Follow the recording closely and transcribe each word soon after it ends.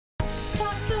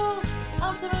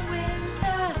autumn and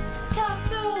winter, top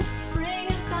tools, spring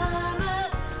and summer,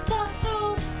 top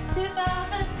tools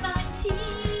 2019.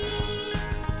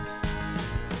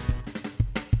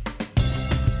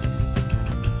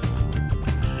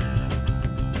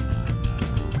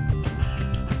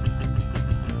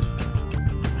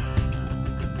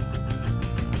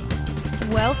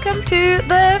 Welcome to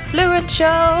The Fluent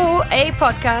Show, a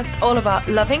podcast all about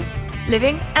loving,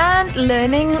 living and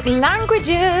learning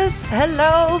languages.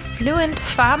 Hello, Fluent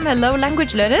fam. Hello,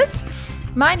 language learners.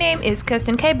 My name is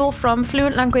Kirsten Cable from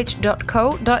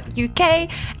fluentlanguage.co.uk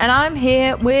and I'm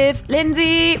here with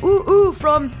Lindsay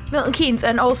from Milton Keynes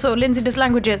and also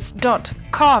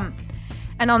lindsaydoeslanguages.com.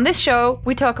 And on this show,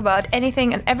 we talk about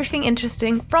anything and everything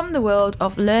interesting from the world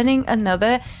of learning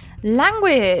another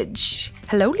language.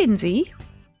 Hello, Lindsay.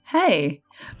 Hey,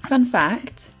 fun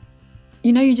fact.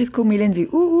 You know you just called me Lindsay.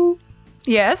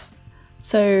 Yes.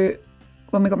 So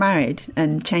when we got married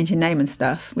and changed your name and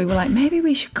stuff, we were like, maybe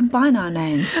we should combine our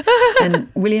names. And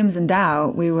Williams and Dow,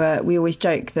 we always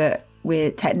joke that we're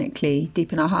technically,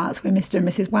 deep in our hearts, we're Mr. and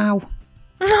Mrs. Wow.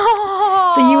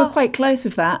 Oh. So you were quite close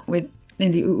with that, with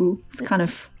Lindsay It's kind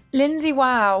of... Lindsay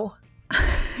Wow.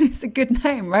 It's a good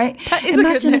name, right? That is a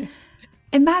good name.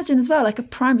 Imagine as well, like a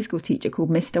primary school teacher called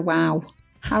Mr. Wow.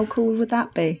 How cool would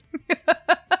that be?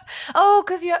 Oh,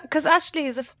 because Ashley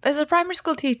is a primary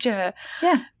school teacher.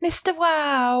 Yeah. Mr.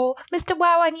 Wow. Mr.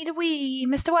 Wow, I need a wee.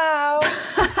 Mr. Wow.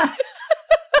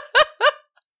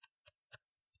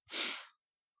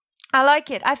 I like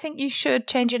it. I think you should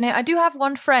change your name. I do have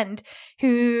one friend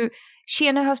who, she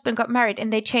and her husband got married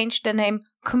and they changed their name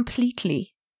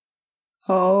completely.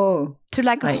 Oh. To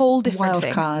like a whole different wild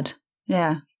thing. Card.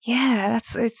 Yeah. Yeah,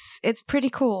 it's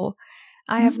pretty cool.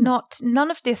 I have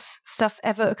none of this stuff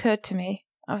ever occurred to me.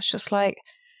 I was just like,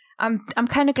 I'm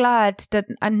kind of glad that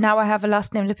now I have a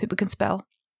last name that people can spell.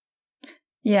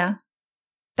 Yeah.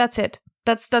 That's it.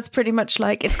 That's pretty much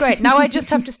like, it's great. Now I just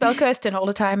have to spell Kirsten all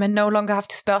the time and no longer have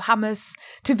to spell Hammers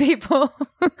to people.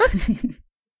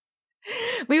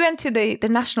 We went to the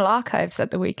National Archives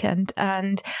at the weekend,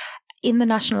 and in the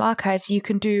National Archives you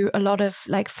can do a lot of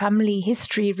like family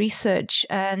history research,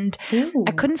 and Ooh.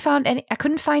 I couldn't find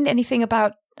anything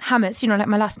about Hammers, like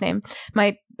my last name,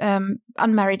 my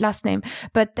unmarried last name.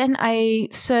 But then I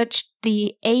searched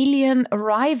the alien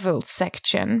arrivals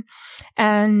section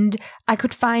and I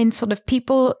could find sort of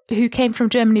people who came from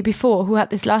Germany before who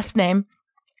had this last name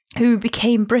who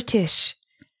became British.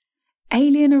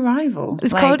 Alien arrival.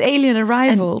 It's called alien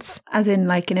arrivals. As in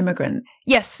like an immigrant.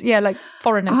 Yes, yeah, like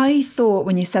foreigners. I thought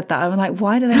when you said that, I was like,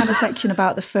 why do they have a section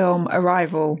about the film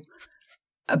Arrival?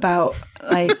 About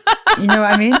like, you know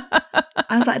what I mean?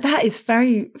 I was like, that is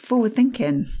very forward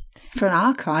thinking for an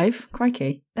archive.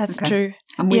 Crikey. That's true.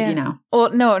 I'm with you now. Or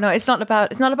no, it's not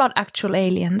about actual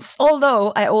aliens.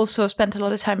 Although I also spent a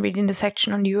lot of time reading the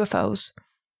section on UFOs.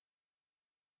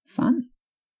 Fun.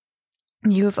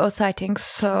 UFO sightings.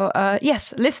 So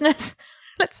yes, listeners,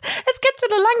 let's get to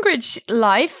the language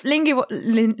life. Lingy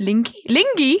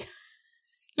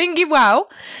Wow.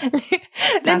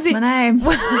 That's Lindsay, my name.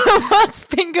 What's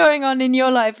been going on in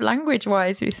your life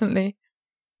language-wise recently?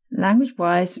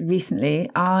 Language-wise, recently,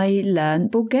 I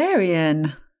learned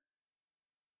Bulgarian.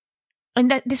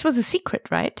 And this was a secret,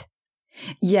 right?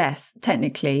 Yes,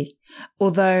 technically.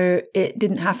 Although it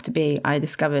didn't have to be, I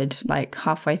discovered like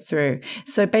halfway through.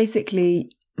 So basically,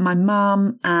 my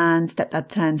mum and stepdad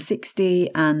turned 60,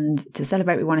 and to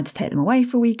celebrate, we wanted to take them away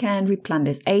for a weekend. We planned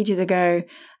this ages ago,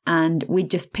 and we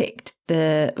just picked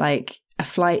a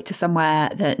flight to somewhere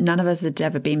that none of us had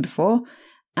ever been before.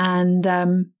 And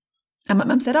my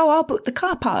mum said, I'll book the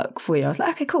car park for you. I was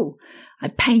like, okay, cool. I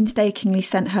painstakingly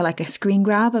sent her like a screen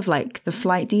grab of like the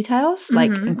flight details,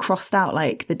 and crossed out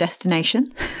like the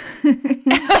destination.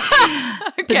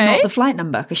 But not the flight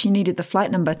number, because she needed the flight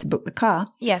number to book the car.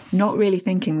 Yes. Not really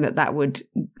thinking that would,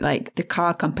 like, the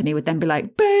car company would then be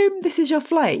like, boom, this is your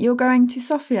flight. You're going to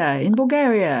Sofia in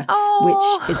Bulgaria.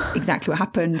 Oh. Which is exactly what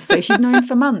happened. So she'd known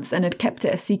for months and had kept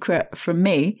it a secret from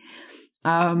me,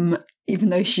 even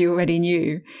though she already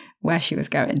knew where she was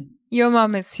going. Your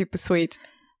mum is super sweet.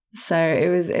 So it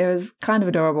was kind of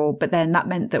adorable. But then that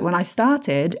meant that when I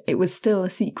started, it was still a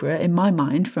secret in my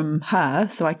mind from her.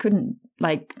 So I couldn't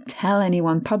like tell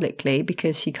anyone publicly,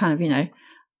 because she kind of,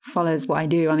 follows what I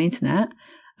do on the internet.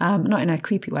 Not in a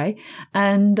creepy way.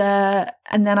 And then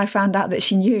I found out that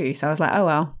she knew. So I was like, oh,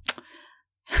 well,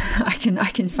 I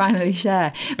can finally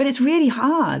share. But it's really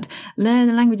hard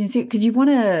learning a language in secret, because you want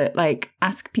to like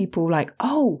ask people like,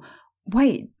 oh,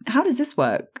 wait, how does this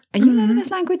work? Are you learning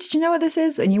this language? Do you know what this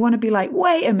is? And you want to be like,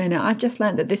 wait a minute, I've just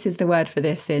learned that this is the word for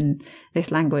this in this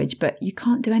language, but you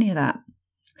can't do any of that.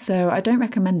 So I don't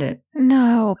recommend it.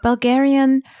 No,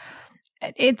 Bulgarian.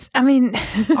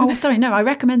 Oh, sorry, no, I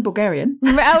recommend Bulgarian.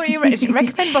 Oh, you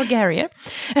recommend Bulgarian.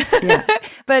 Yeah.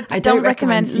 But I don't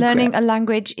recommend secret. learning a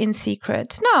language in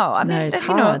secret. No, it's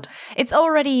hard. It's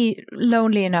already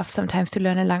lonely enough sometimes to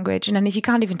learn a language. And then if you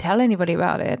can't even tell anybody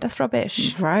about it, that's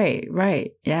rubbish.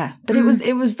 Right. Yeah. But it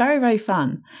was very, very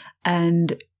fun.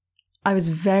 And I was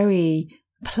very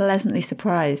pleasantly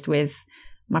surprised with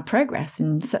my progress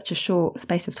in such a short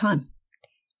space of time.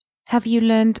 Have you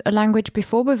learned a language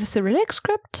before with a Cyrillic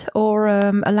script or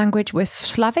a language with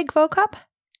Slavic vocab?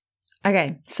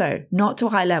 Okay, so not to a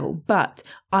high level, but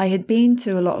I had been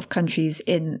to a lot of countries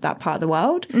in that part of the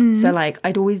world. Mm-hmm. So like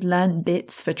I'd always learned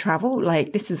bits for travel.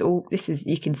 Like this is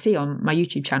you can see on my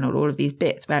YouTube channel, all of these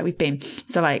bits where we've been.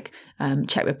 So like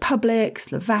Czech Republic,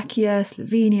 Slovakia,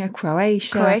 Slovenia,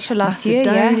 Croatia last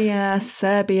Macedonia, year, yeah.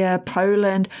 Serbia,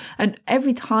 Poland. And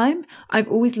every time I've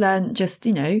always learned just,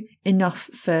 enough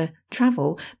for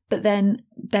travel, but then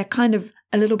they're kind of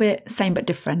a little bit same but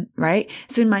different, right?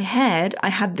 So in my head, I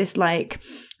had this like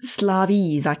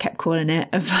Slavese, I kept calling it,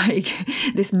 of like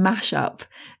this mashup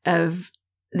of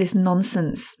this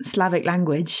nonsense Slavic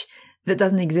language that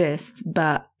doesn't exist,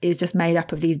 but is just made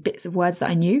up of these bits of words that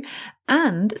I knew.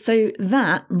 And so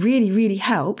that really, really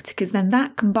helped, because then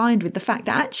that combined with the fact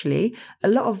that actually a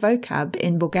lot of vocab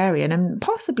in Bulgarian and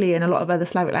possibly in a lot of other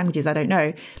Slavic languages, I don't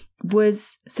know,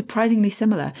 was surprisingly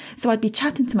similar. So I'd be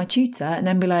chatting to my tutor and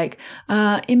then be like,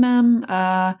 Imam,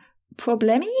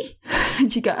 problemi?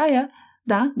 And she'd go, oh yeah,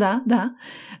 da.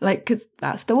 Like, because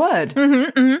that's the word,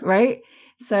 right?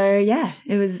 So yeah,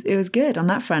 it was good on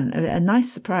that front. A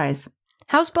nice surprise.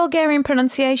 How's Bulgarian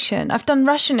pronunciation? I've done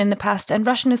Russian in the past, and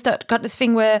Russian has got this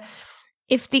thing where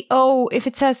if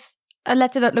it says a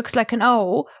letter that looks like an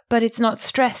O, but it's not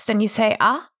stressed, and you say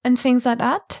ah and things like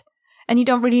that, and you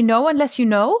don't really know unless you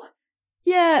know.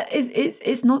 Yeah,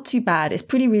 it's not too bad. It's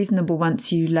pretty reasonable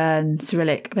once you learn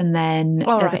Cyrillic. And then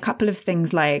there's a couple of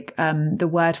things like the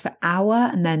word for hour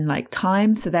and then like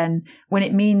time. So then when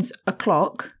it means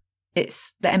o'clock,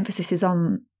 it's the emphasis is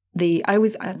on the, I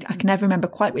can never remember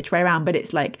quite which way around, but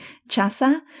it's like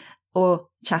chasa or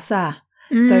chasa.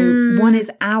 So one is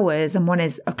hours and one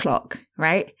is o'clock,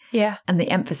 right? Yeah. And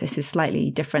the emphasis is slightly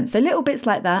different. So little bits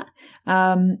like that.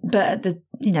 But at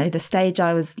the stage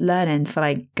I was learning for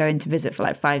like going to visit for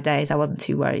like 5 days, I wasn't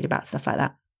too worried about stuff like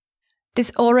that.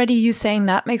 This already you saying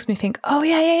that makes me think, oh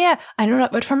yeah. I know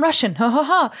that word from Russian. Ha ha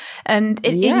ha. And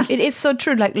it is so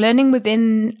true. Like learning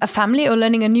within a family or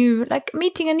learning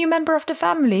meeting a new member of the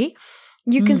family,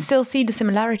 you can still see the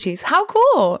similarities. How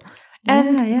cool.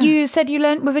 And you said you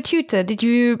learned with a tutor.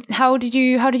 How did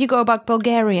you go about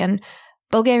Bulgarian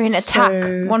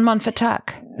attack, 1 month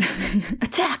attack?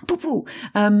 Attack, boo-boo.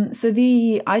 So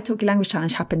the italki Language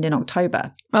Challenge happened in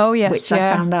October. Oh, yes. Which I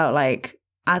found out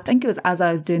I think it was as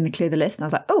I was doing the Clear the List, and I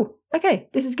was like, oh, okay,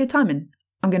 this is good timing.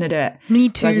 I'm going to do it. Me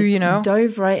too, so I just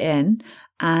dove right in.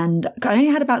 And I only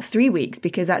had about 3 weeks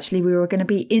because actually we were going to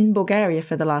be in Bulgaria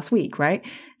for the last week, right?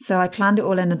 So I planned it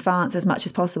all in advance as much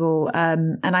as possible.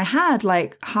 And I had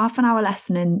like half an hour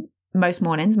lesson in most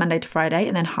mornings, Monday to Friday,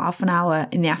 and then half an hour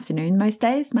in the afternoon most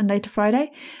days, Monday to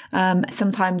Friday.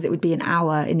 Sometimes it would be an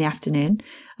hour in the afternoon,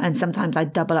 and sometimes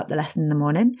I'd double up the lesson in the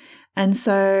morning. And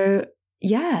so,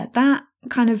 yeah, that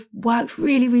kind of worked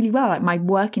really, really well. Like my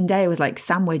working day was like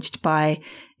sandwiched by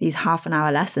these half an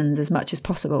hour lessons as much as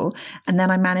possible. And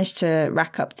then I managed to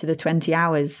rack up to the 20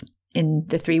 hours in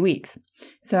the 3 weeks.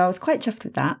 So I was quite chuffed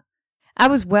with that. I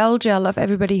was well jealous of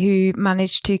everybody who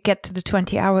managed to get to the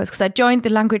 20 hours because I joined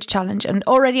the language challenge and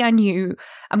already I knew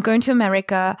I'm going to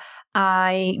America.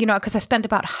 Because I spent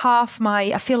about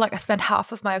I feel like I spent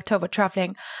half of my October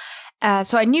traveling.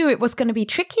 So I knew it was going to be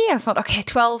tricky. I thought, okay,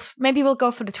 12, maybe we'll go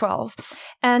for the 12.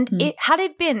 And had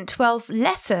it been 12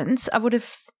 lessons,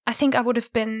 I think I would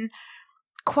have been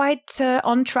quite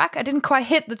on track. I didn't quite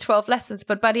hit the 12 lessons,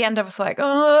 but by the end I was like,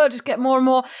 oh, just get more and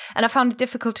more. And I found it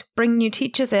difficult to bring new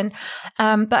teachers in.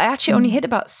 But I actually only hit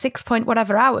about 6 point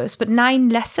whatever hours, but 9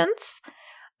 lessons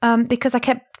because I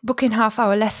kept booking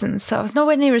half-hour lessons. So I was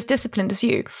nowhere near as disciplined as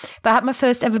you. But I had my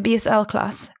first ever BSL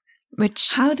class.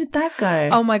 How did that go?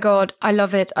 Oh my God, I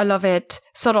love it.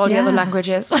 So all the other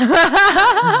languages.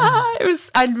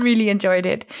 I really enjoyed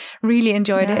it.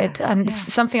 And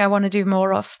it's something I want to do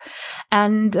more of.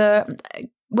 And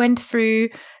got through,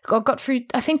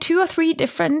 I think 2 or 3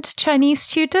 different Chinese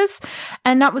tutors.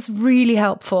 And that was really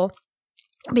helpful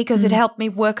because it helped me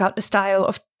work out the style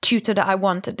of tutor that I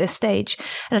want at this stage.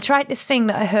 And I tried this thing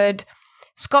that I heard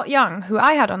Scott Young, who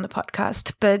I had on the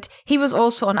podcast, but he was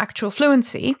also on Actual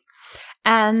Fluency.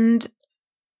 And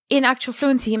in actual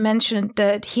fluency, he mentioned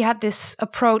that he had this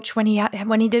approach when he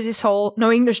did this whole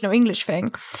no English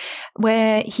thing,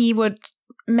 where he would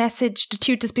message the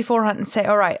tutors beforehand and say,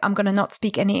 all right, I'm going to not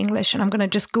speak any English and I'm going to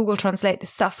just Google translate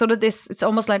this stuff. So that it's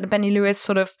almost like the Benny Lewis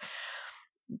sort of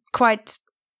quite,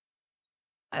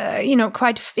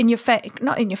 quite in your face,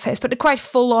 not in your face, but a quite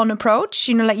full on approach,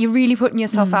 like you're really putting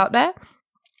yourself out there.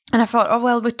 And I thought, oh,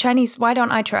 well, with Chinese, why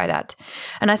don't I try that?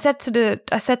 And I said to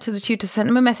the tutor, sent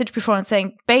him a message before and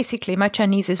saying, basically, my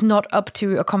Chinese is not up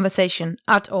to a conversation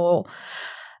at all.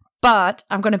 But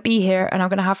I'm going to be here and I'm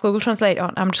going to have Google Translate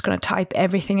on. I'm just going to type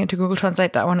everything into Google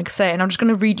Translate that I want to say. And I'm just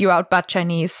going to read you out bad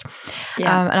Chinese.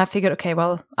 Yeah. And I figured, okay,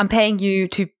 well, I'm paying you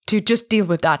to just deal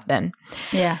with that then.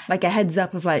 Yeah. Like a heads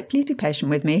up of like, please be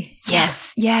patient with me.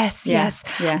 Yes. Yeah.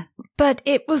 But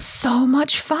it was so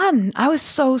much fun. I was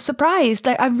so surprised.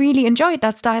 Like I really enjoyed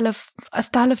that style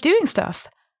of doing stuff.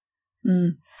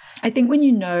 I think when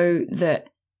you know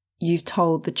that you've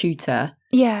told the tutor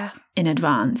in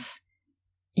advance,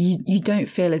 you don't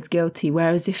feel as guilty.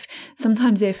 Whereas if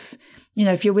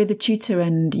you're with a tutor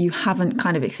and you haven't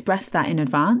kind of expressed that in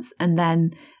advance, and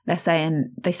then they're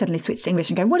saying they suddenly switch to English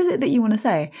and go, what is it that you want to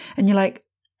say? And you're like,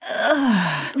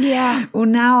 ugh. Yeah. Well,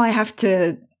 now I have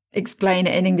to explain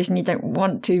it in English and you don't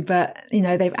want to, but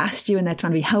they've asked you and they're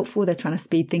trying to be helpful. They're trying to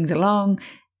speed things along.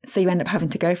 So you end up having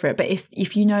to go for it. But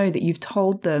if you know that you've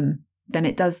told them, then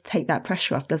it does take that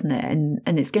pressure off, doesn't it?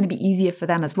 And it's going to be easier for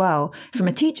them as well from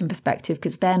a teaching perspective,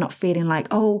 because they're not feeling like,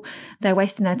 oh, they're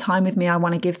wasting their time with me. I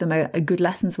want to give them a good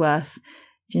lesson's worth.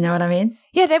 Do you know what I mean?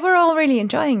 Yeah, they were all really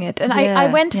enjoying it. And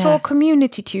I went for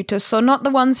community tutors. So not the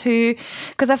ones who,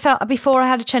 because I felt before I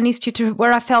had a Chinese tutor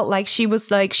where I felt like she was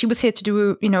here to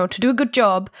do a good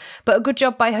job, but a good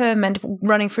job by her meant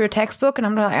running through a textbook. And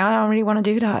I'm like, I don't really want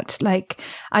to do that. Like,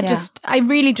 I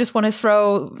really just want to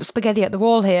throw spaghetti at the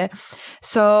wall here.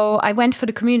 So I went for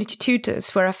the community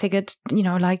tutors where I figured,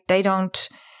 they don't,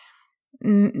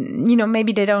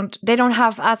 maybe they don't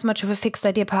have as much of a fixed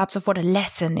idea perhaps of what a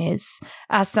lesson is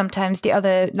as sometimes the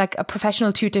other, like a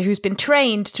professional tutor who's been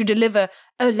trained to deliver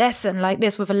a lesson like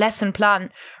this with a lesson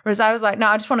plan. Whereas I was like, no,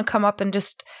 I just want to come up and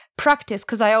just practice,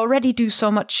 because I already do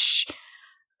so much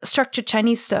structured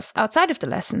Chinese stuff outside of the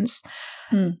lessons.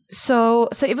 So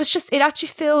it actually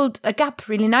filled a gap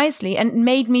really nicely and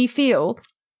made me feel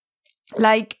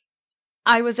like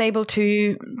I was able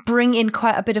to bring in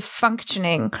quite a bit of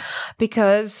functioning,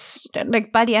 because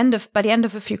like by the end of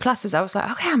a few classes, I was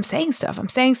like, okay, I'm saying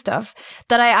stuff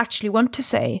that I actually want to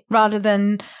say, rather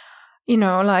than,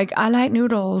 like I like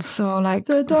noodles. So like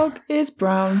the dog is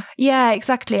brown. Yeah,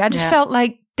 exactly. I just felt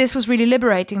like this was really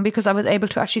liberating, because I was able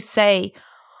to actually say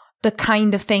the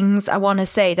kind of things I want to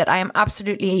say that I am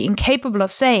absolutely incapable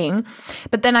of saying,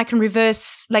 but then I can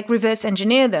reverse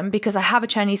engineer them, because I have a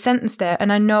Chinese sentence there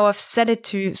and I know I've said it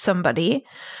to somebody.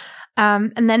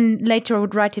 And then later I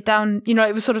would write it down.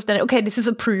 It was sort of then, okay, this is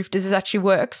approved. This actually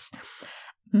works.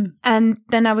 And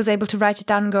then I was able to write it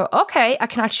down and go, okay, I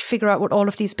can actually figure out what all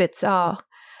of these bits are.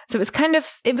 So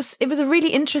it was it was a really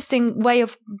interesting way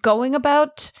of going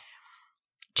about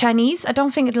Chinese. I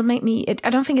don't think it's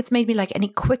made me like any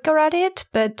quicker at it,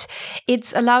 but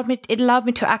it allowed me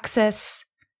to access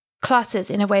classes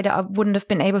in a way that I wouldn't have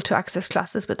been able to access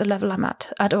classes with the level I'm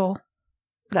at all.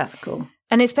 That's cool.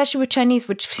 And especially with Chinese,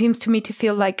 which seems to me to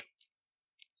feel like,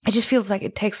 it just feels like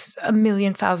it takes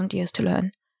 1,000,000 years to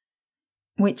learn.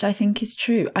 Which I think is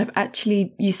true.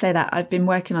 You say that, I've been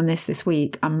working on this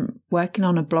week. I'm working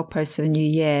on a blog post for the new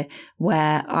year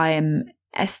where I am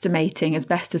estimating as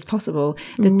best as possible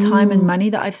the time and money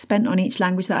that I've spent on each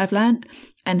language that I've learned,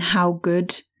 and how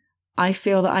good I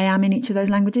feel that I am in each of those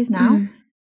languages now.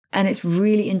 And it's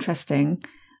really interesting.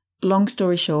 Long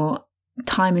story short,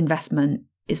 time investment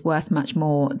is worth much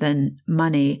more than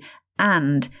money,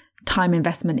 and time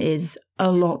investment is a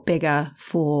lot bigger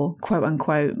for quote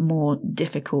unquote more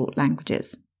difficult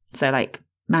languages. So like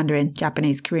Mandarin,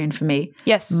 Japanese, Korean for me.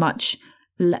 Yes. Much,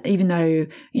 even though,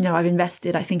 I've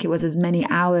invested, I think it was as many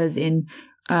hours in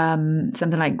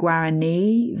something like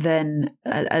Guarani than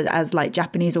as like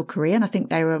Japanese or Korean. I think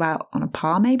they were about on a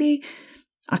par maybe.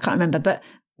 I can't remember, but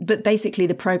basically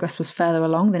the progress was further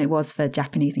along than it was for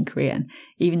Japanese and Korean,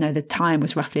 even though the time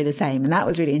was roughly the same. And that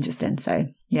was really interesting. So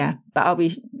yeah, but I'll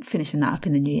be finishing that up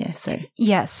in the new year. So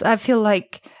yes, I feel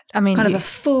like, kind of a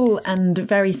full and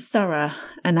very thorough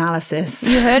analysis.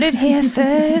 You heard it here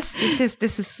first.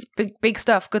 This is big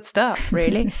stuff, good stuff,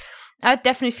 really. I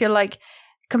definitely feel like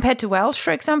compared to Welsh,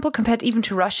 for example, compared even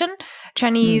to Russian,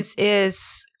 Chinese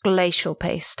is glacial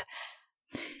paced.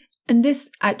 And this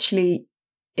actually,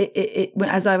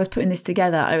 as I was putting this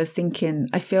together, I was thinking,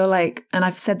 I feel like, and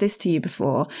I've said this to you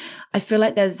before, I feel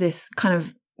like there's this kind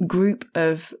of group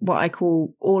of what I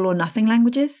call all or nothing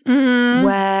languages, Mm.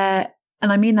 where,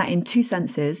 and I mean that in two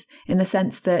senses, in the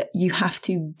sense that you have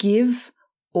to give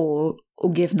all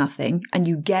or give nothing, and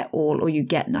you get all or you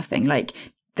get nothing. Like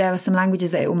there are some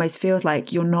languages that it almost feels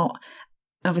like you're not,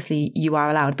 obviously you are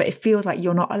allowed, but it feels like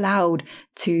you're not allowed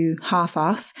to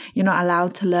half-ass. You're not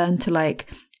allowed to learn to like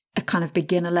a kind of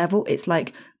beginner level. It's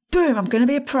like, boom, I'm going to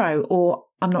be a pro, or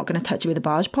I'm not going to touch it with a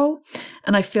barge pole.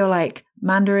 And I feel like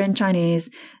Mandarin, Chinese,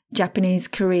 Japanese,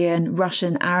 Korean,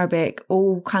 Russian, Arabic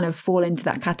all kind of fall into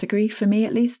that category for me,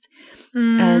 at least.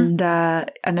 And I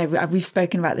know we've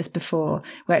spoken about this before,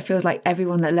 where it feels like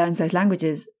everyone that learns those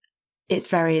languages, it's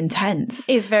very intense.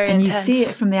 It's very and intense. You see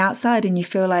it from the outside and you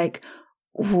feel like,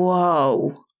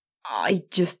 whoa, I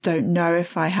just don't know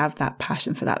if I have that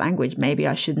passion for that language. Maybe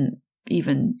I shouldn't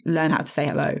even learn how to say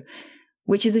hello,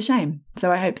 which is a shame.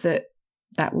 So I hope that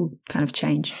will kind of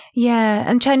change. Yeah,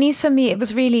 and Chinese for me, it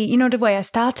was really, you know, the way I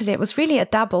started it was really a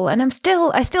dabble, and I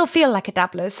still feel like a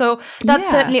dabbler. So that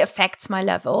certainly affects my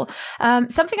level.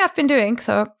 Something I've been doing,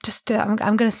 so just I'm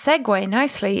going to segue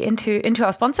nicely into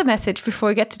our sponsor message before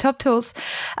we get to Top Tools.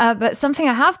 But something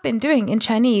I have been doing in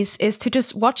Chinese is to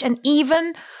just watch, and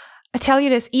even I tell you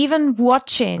this, even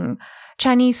watching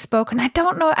Chinese spoken, I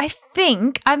don't know. I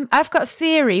think I've got a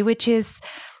theory, which is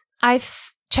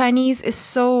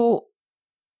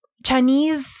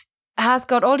Chinese has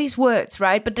got all these words,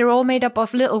 right? But they're all made up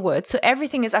of little words. So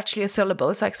everything is actually a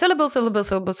syllable. It's like syllable, syllable,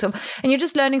 syllable, syllable. And you're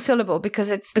just learning syllable because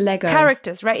it's the Lego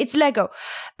characters, right? It's Lego.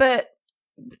 But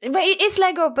it is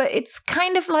Lego, but it's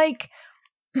kind of like,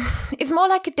 it's more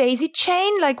like a daisy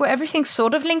chain, like where everything's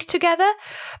sort of linked together.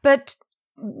 But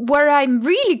where I'm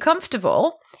really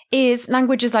comfortable is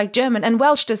languages like German, and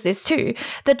Welsh does this too,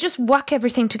 that just whack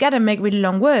everything together and make really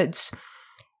long words.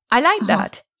 I like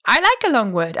that. I like a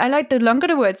long word. I like the longer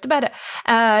the words, the better.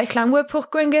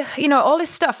 You know, all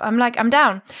this stuff. I'm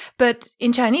down. But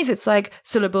in Chinese, it's like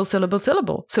syllable, syllable,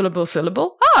 syllable, syllable,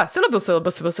 syllable. Syllable,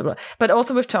 syllable, syllable, syllable. But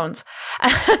also with tones.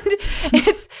 And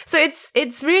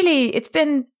it's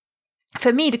been,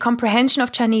 for me, the comprehension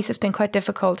of Chinese has been quite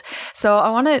difficult. So I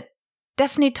want to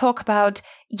definitely talk about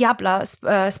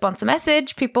Yabla sponsor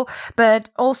message, people, but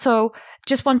also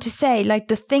just want to say, like,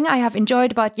 the thing I have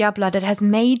enjoyed about Yabla that has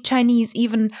made Chinese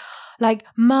even like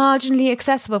marginally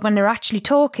accessible when they're actually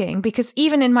talking, because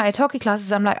even in my Italki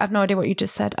classes, I'm like, I've no idea what you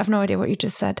just said. I've no idea what you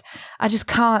just said. I just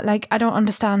can't, like, I don't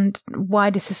understand why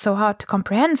this is so hard to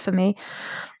comprehend for me.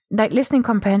 Like listening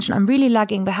comprehension, I'm really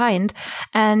lagging behind.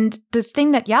 And the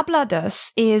thing that Yabla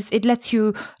does is it lets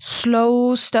you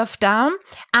slow stuff down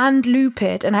and loop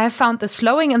it. And I have found the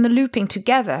slowing and the looping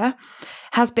together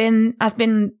has been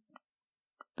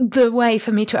the way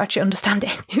for me to actually understand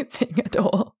anything at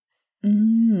all.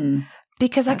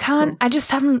 Because I can't,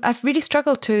 cool. I've really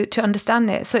struggled to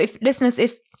understand it. So if listeners,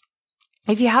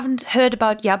 if you haven't heard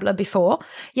about Yabla before,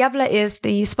 Yabla is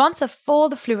the sponsor for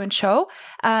the Fluent Show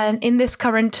and in this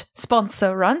current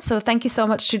sponsor run. So thank you so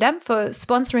much to them for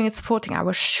sponsoring and supporting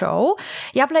our show.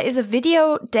 Yabla is a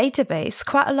video database,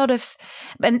 quite a lot of,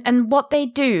 and what they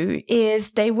do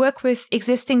is they work with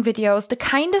existing videos, the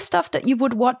kind of stuff that you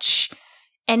would watch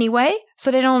anyway.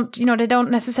 So they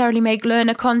don't necessarily make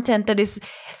learner content that is,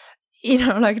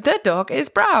 like the dog is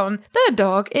brown, the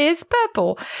dog is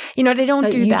purple. They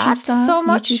don't do that so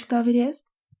much. YouTube-style videos?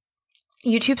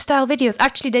 YouTube-style videos.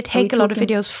 Actually, they take a lot of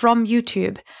videos from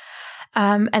YouTube.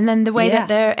 And then the way that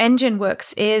their engine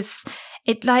works is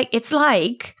it's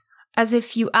like as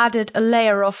if you added a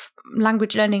layer of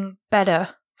language learning better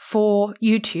for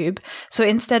YouTube. So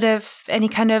instead of any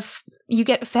kind of, you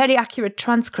get fairly accurate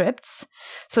transcripts.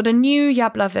 So the new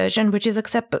Yabla version, which is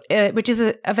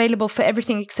available for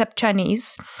everything except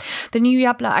Chinese, the new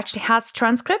Yabla actually has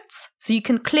transcripts. So you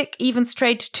can click even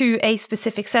straight to a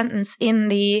specific sentence in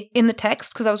the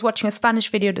text, because I was watching a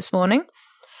Spanish video this morning.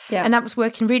 Yeah. And that was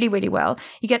working really, really well.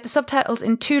 You get the subtitles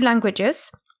in 2 languages.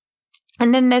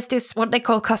 And then there's this, what they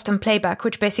call custom playback,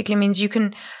 which basically means you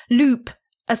can loop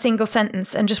a single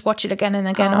sentence and just watch it again and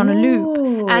again on a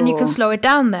loop. And you can slow it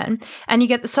down then. And you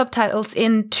get the subtitles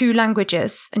in 2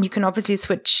 languages. And you can obviously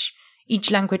switch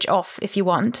each language off if you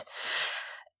want.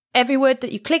 Every word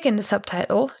that you click in the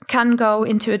subtitle can go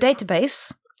into a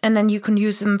database. And then you can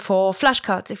use them for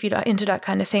flashcards if you're into that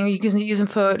kind of thing. Or you can use them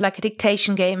for like a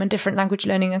dictation game and different language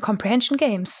learning and comprehension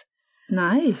games.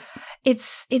 Nice.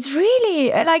 It's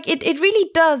really like it really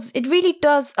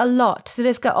does a lot. So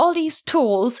there's got all these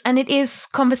tools and it is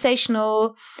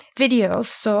conversational videos.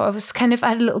 So I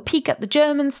had a little peek at the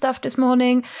German stuff this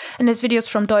morning, and there's videos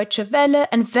from Deutsche Welle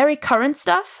and very current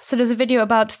stuff. So there's a video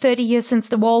about 30 years since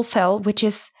the wall fell, which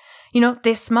is,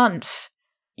 this month.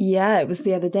 Yeah, it was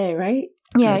the other day, right?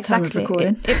 Yeah, at the time of exactly.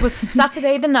 recording. It was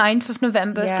Saturday the 9th of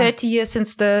November, Yeah. 30 years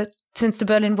since the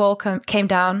Berlin Wall came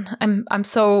down. I'm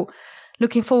so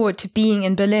looking forward to being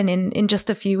in Berlin in just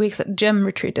a few weeks at the German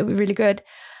retreat. That'll be really good.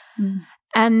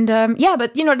 And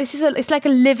but this is it's like a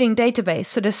living database.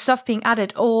 So there's stuff being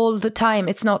added all the time.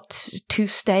 It's not too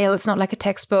stale. It's not like a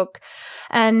textbook.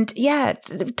 And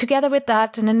together with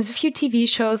that, and then there's a few TV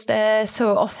shows there.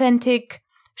 So authentic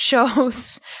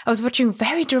shows. I was watching a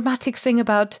very dramatic thing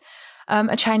about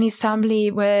a Chinese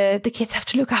family where the kids have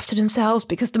to look after themselves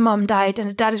because the mom died and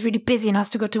the dad is really busy and has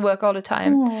to go to work all the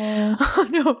time. Oh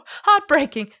no,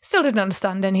 heartbreaking. Still didn't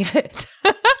understand any of it.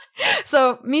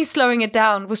 So me slowing it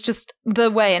down was just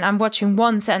the way, and I'm watching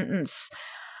one sentence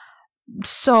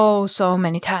so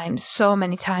many times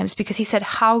because he said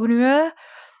Haugnuer,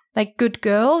 like good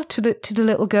girl, to the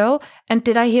little girl. And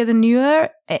did I hear the Nuer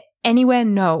anywhere?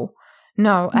 No.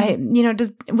 I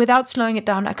without slowing it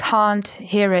down, I can't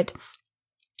hear it.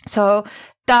 So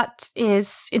that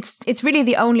is it's really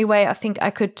the only way I think I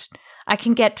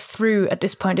can get through at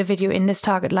this point a video in this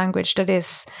target language. That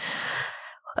is,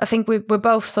 I think we're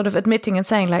both sort of admitting and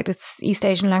saying like it's East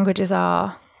Asian languages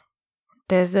are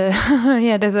there's a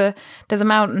there's a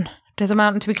mountain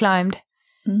to be climbed.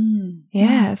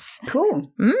 Yes.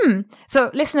 Cool.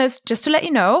 So listeners, just to let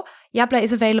you know, Yabla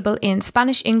is available in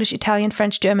Spanish, English, Italian,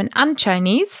 French, German, and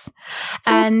Chinese.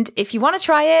 And if you want to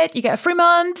try it, you get a free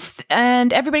month,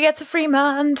 and everybody gets a free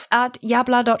month at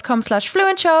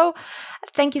yabla.com/fluentshow.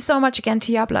 Thank you so much again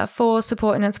to Yabla for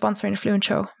supporting and sponsoring the Fluent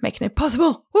Show, making it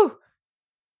possible. Woo!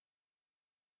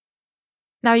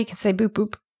 Now you can say boop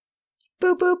boop.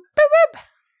 Boop boop. Boop boop.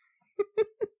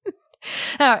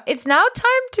 Now, it's now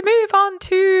time to move on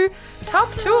to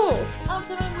Top Tools.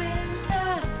 Autumn and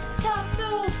winter, Top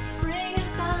Tools, spring and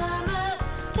summer,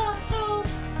 Top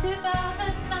Tools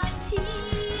 2019.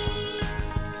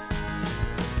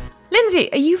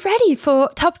 Lindsay, are you ready for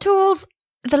Top Tools,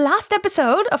 the last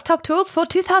episode of Top Tools for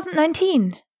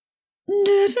 2019?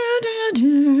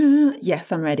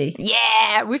 Yes, I'm ready.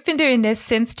 Yeah, we've been doing this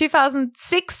since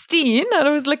 2016, and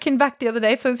I was looking back the other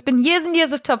day, so it's been years and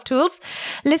years of Top Tools.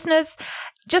 Listeners,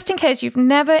 just in case you've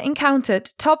never encountered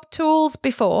Top Tools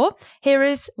before, here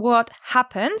is what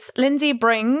happens. Lindsay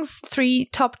brings 3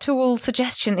 Top Tool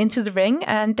suggestions into the ring,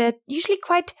 and they're usually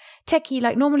quite techie.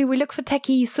 Like normally we look for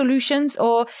techie solutions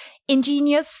or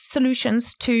ingenious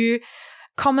solutions to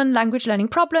common language learning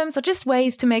problems, or just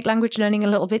ways to make language learning a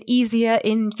little bit easier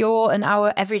in your and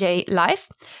our everyday life.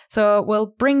 So we'll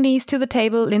bring these to the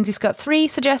table. Lindsay's got 3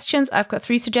 suggestions. I've got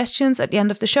 3 suggestions. At the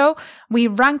end of the show, we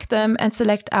rank them and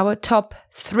select our top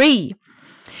 3.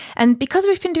 And because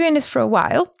we've been doing this for a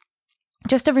while,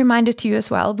 just a reminder to you as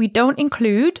well, we don't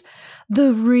include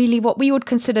what we would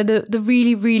consider the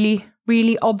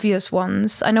really obvious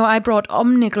ones. I know I brought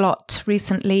Omniglot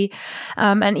recently,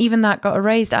 and even that got a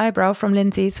raised eyebrow from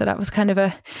Lindsay. So that was kind of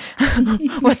a,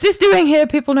 what's this doing here?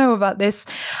 People know about this.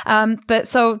 But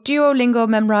so Duolingo,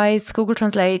 Memrise, Google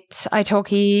Translate,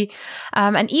 italki,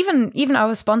 and even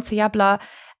our sponsor Yabla,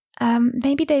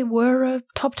 maybe they were a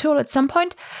top tool at some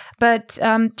point, but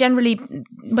generally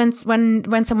when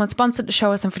someone sponsored the show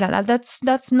or something like that,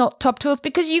 that's not top tools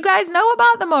because you guys know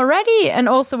about them already. And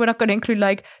also we're not going to include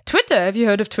like Twitter. Have you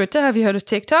heard of Twitter? Have you heard of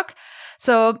TikTok?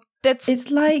 So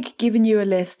it's like giving you a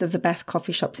list of the best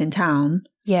coffee shops in town.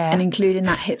 Yeah. And including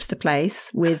that hipster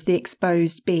place with the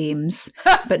exposed beams,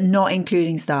 but not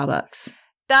including Starbucks.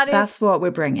 That's what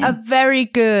we're bringing. A very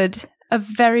good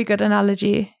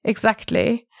analogy.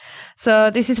 Exactly.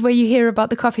 So this is where you hear about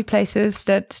the coffee places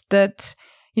that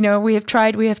we have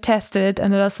tried, we have tested,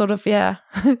 and that are sort of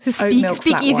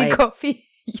speak easy coffee.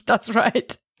 That's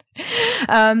right.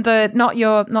 But not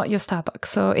your Starbucks.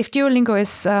 So if Duolingo is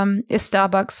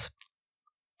Starbucks,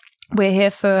 we're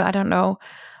here for, I don't know,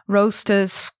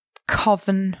 Roasters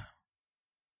Coven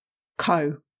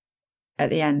Co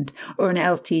at the end, or an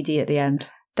LTD at the end.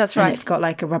 That's right. And it's got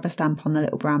like a rubber stamp on the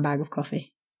little brown bag of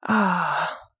coffee.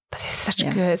 Ah. But it's such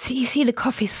good. See, the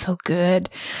coffee's so good.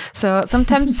 So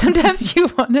sometimes you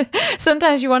want a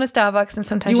Starbucks, and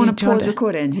sometimes do you want to pause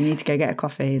recording? Do you need to go get a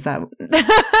coffee? Is that?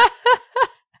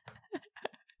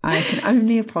 I can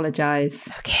only apologise.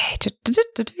 Okay.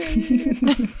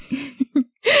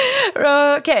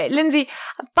 Okay, Lindsay.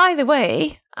 By the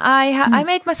way, I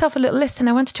made myself a little list, and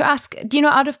I wanted to ask: do you know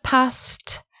out of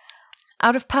past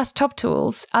top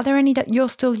tools, are there any that you're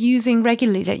still using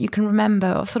regularly that you can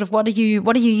remember, or sort of what are you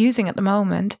using at the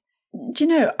moment? Do you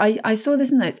know, I saw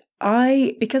this in notes.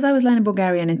 Because I was learning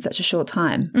Bulgarian in such a short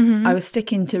time, I was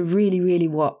sticking to really, really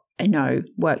what I know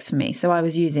works for me. So I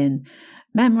was using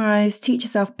memorize, teach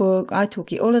yourself book,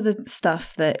 italki, all of the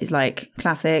stuff that is like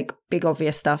classic, big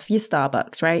obvious stuff, your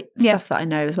Starbucks, right? Yeah. Stuff that I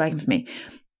know is working for me.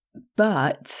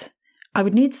 But I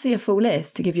would need to see a full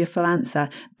list to give you a full answer.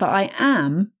 But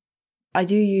I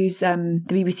do use the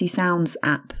BBC Sounds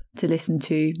app to listen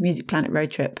to Music Planet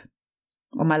Road Trip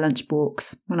on my lunch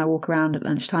walks when I walk around at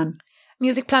lunchtime.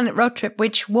 Music Planet Road Trip,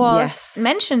 which was Yes,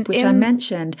 mentioned Which in... I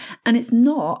mentioned. And it's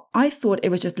not, I thought it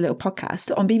was just a little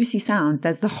podcast. On BBC Sounds,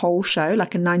 there's the whole show,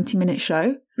 like a 90-minute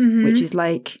show, Mhm. which is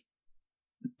like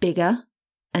bigger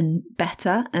and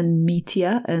better and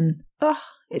meatier. And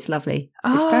it's lovely.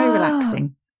 It's very Ah.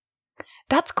 relaxing.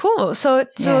 That's cool. So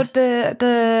Yeah.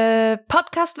 the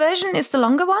podcast version is the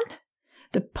longer one?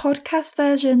 The podcast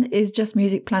version is just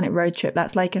Music Planet Road Trip.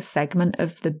 That's like a segment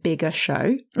of the bigger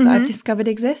show that I've discovered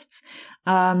exists.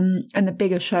 And the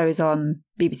bigger show is on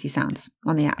BBC Sounds,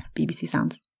 on the app, BBC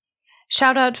Sounds.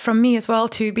 Shout out from me as well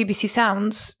to BBC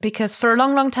Sounds, because for a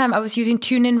long, long time I was using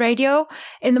TuneIn Radio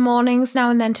in the mornings now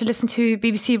and then to listen to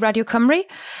BBC Radio Cymru.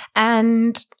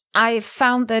 And I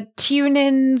found that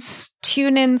TuneIn's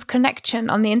connection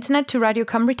on the internet to Radio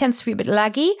Cymru tends to be a bit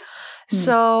laggy.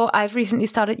 So I've recently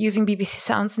started using BBC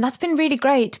Sounds, and that's been really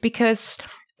great because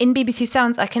in BBC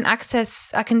Sounds I can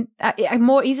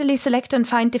more easily select and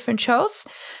find different shows.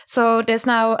 So there's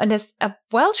a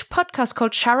Welsh podcast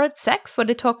called Siarad Sex where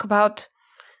they talk about,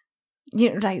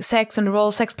 like sex and the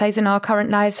role sex plays in our current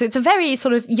lives. So it's a very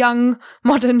sort of young,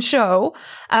 modern show.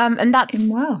 And that's In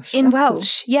Welsh. in That's cool.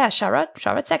 Welsh. Yeah,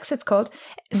 Siarad Sex it's called.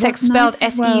 Sex What's spelled nice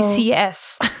as well-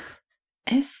 SECS.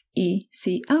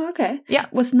 SEC. Oh, okay. Yeah.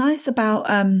 What's nice about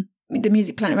the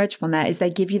Music Planet Road Trip on there is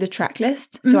they give you the track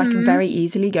list, so I can very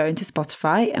easily go into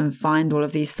Spotify and find all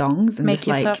of these songs and Make just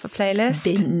yourself like a playlist.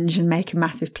 binge and make a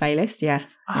massive playlist. Yeah,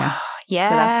 yeah. Yeah.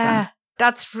 So that's fun.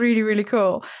 That's really, really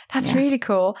cool. That's Yeah. really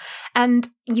cool. And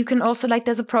you can also,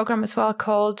 there's a program as well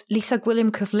called Lisa Gwilym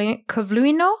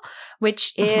Cyflwyno,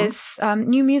 which is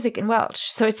new music in Welsh.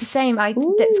 So it's the same.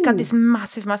 It's got this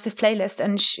massive, massive playlist,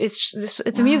 and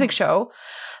it's a music show,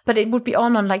 but it would be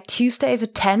on like Tuesdays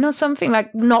at 10 or something, like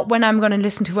not when I'm going to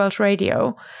listen to Welsh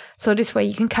radio. So this way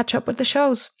you can catch up with the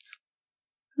shows.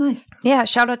 Nice. Yeah,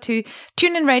 shout out to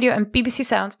TuneIn Radio and BBC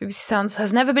Sounds. BBC Sounds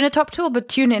has never been a top tool, but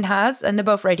TuneIn has, and they're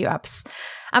both radio apps.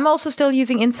 I'm also still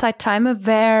using Insight Timer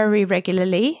very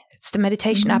regularly. It's the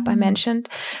meditation app I mentioned,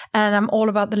 and I'm all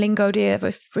about the lingo there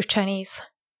with Chinese.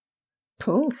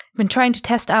 Cool. I've been trying to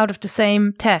test out of the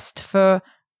same test for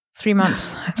 3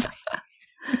 months.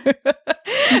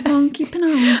 Keep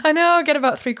on. I know, I get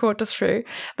about 3/4 through.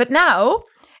 But now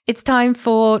it's time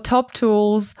for Top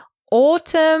Tools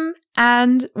Autumn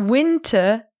and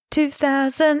Winter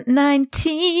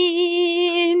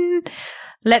 2019.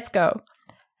 Let's go.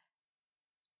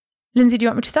 Lindsay, do you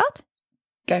want me to start?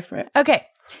 Go for it. Okay.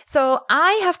 So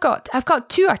I've got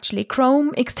 2 actually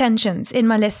Chrome extensions in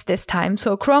my list this time.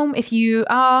 So Chrome, if you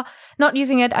are not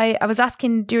using it, I was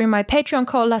asking during my Patreon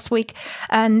call last week,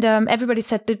 and everybody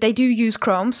said that they do use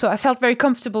Chrome. So I felt very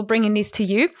comfortable bringing these to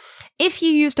you. If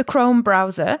you use the Chrome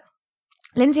browser,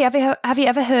 Lindsay, have you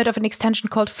ever heard of an extension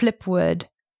called Flipword?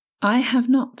 I have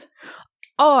not.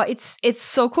 Oh, it's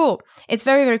so cool. It's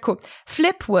very, very cool.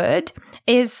 Flipword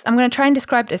is, I'm going to try and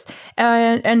describe this,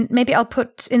 and maybe I'll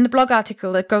put in the blog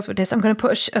article that goes with this, I'm going to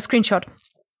put a screenshot.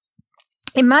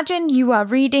 Imagine you are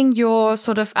reading your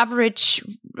sort of average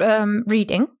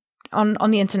reading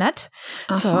on the internet.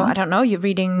 So, I don't know, you're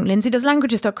reading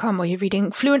lindsaydoeslanguages.com, or you're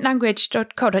reading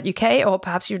fluentlanguage.co.uk, or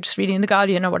perhaps you're just reading The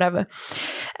Guardian or whatever.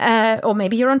 Or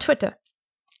maybe you're on Twitter.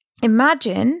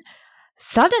 Imagine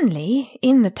suddenly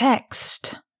in the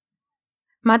text,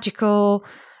 magical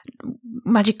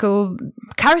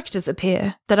characters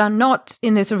appear that are not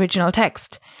in this original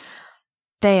text.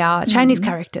 They are Chinese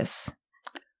characters.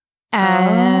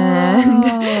 And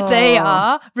they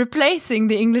are replacing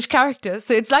the English characters.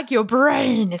 So it's like your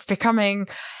brain is becoming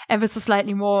ever so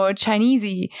slightly more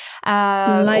Chinesey.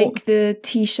 Like the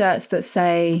T-shirts that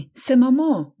say "ce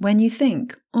moment when you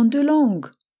think en deux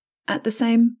langues at the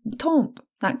same temps,"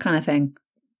 that kind of thing.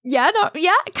 Kind of.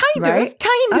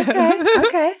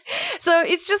 Okay. So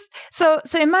it's just so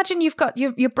imagine you're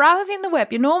browsing the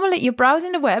web. You're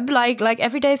browsing the web like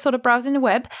everyday sort of browsing the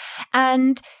web,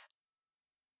 and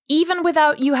even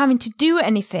without you having to do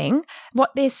anything,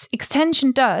 what this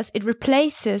extension does, it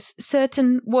replaces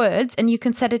certain words, and you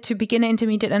can set it to beginner,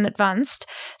 intermediate, and advanced.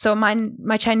 So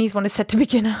my Chinese one is set to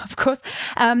beginner, of course.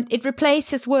 It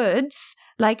replaces words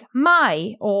like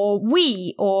my, or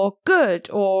we, or good,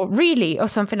 or really, or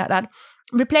something like that.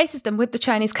 Replaces them with the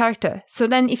Chinese character. So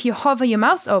then if you hover your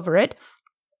mouse over it,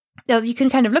 you can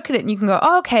kind of look at it and you can go,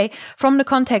 oh, okay, from the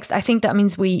context, I think that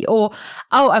means we, or,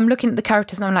 oh, I'm looking at the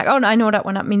characters and I'm like, oh, no, I know that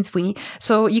one, that means we.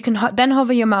 So you can then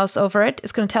hover your mouse over it.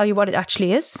 It's going to tell you what it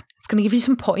actually is. It's going to give you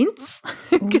some points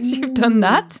because you've done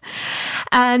that.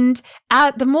 And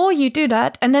the more you do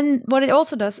that, and then what it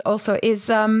also does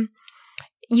is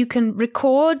you can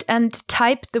record and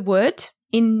type the word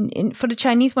in for the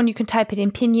Chinese one, you can type it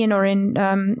in pinyin or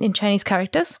in Chinese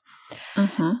characters.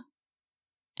 Uh-huh.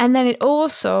 And then it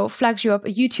also flags you up a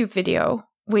YouTube video,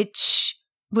 which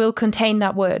will contain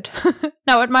that word.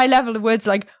 Now, at my level, the word's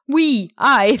like we,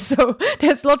 I, so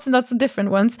there's lots and lots of different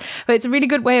ones. But it's a really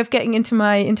good way of getting into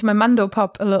my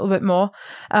Mandopop a little bit more.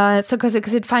 So because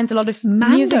it finds a lot of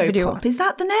music video. Mandopop, is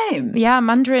that the name? Yeah,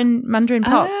 Mandarin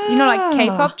pop. You know, like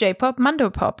K-pop, Ah. J-pop,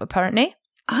 Mandopop, apparently.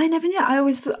 I never knew. I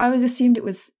always assumed it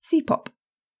was C-pop.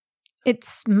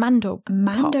 It's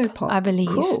Mandopop, I believe.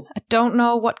 Cool. I don't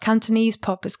know what Cantonese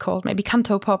pop is called. Maybe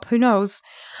Canto pop. Who knows?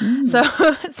 Mm.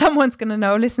 So someone's going to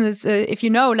know. Listeners, if you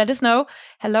know, let us know.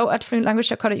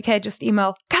 hello@fluentlanguage.co.uk. Just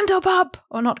email Canto pop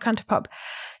or not Canto pop,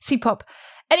 C-pop.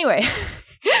 Anyway,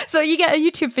 so you get a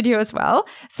YouTube video as well.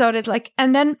 So there's like,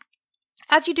 and then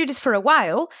as you do this for a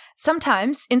while,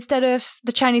 sometimes instead of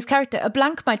the Chinese character, a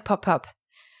blank might pop up.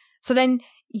 So then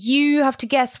you have to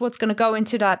guess what's going to go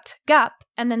into that gap.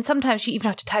 And then sometimes you even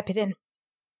have to type it in.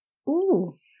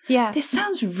 Ooh, Yeah. this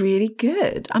sounds really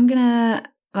good. I'm gonna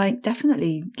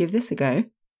definitely give this a go.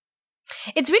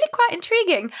 It's really quite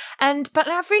intriguing. But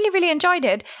I've really, really enjoyed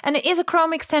it. And it is a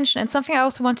Chrome extension. And something I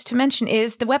also wanted to mention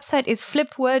is the website is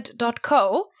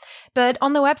flipword.co. But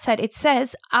on the website, it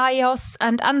says iOS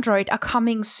and Android are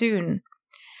coming soon.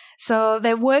 So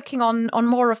they're working on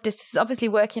more of this. This is obviously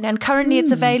working. And currently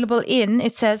it's available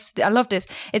it says, I love this.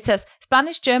 It says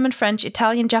Spanish, German, French,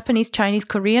 Italian, Japanese, Chinese,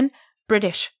 Korean,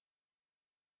 British.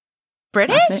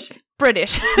 British? Classic.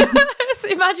 British. So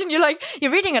imagine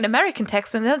you're reading an American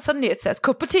text and then suddenly it says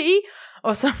cup of tea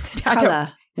or something.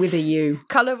 Colour with a U.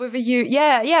 Color with a U.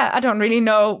 Yeah. I don't really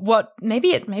know what.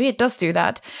 Maybe it does do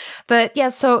that. But yeah,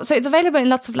 so it's available in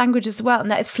lots of languages as well,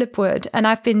 and that is Flipword. And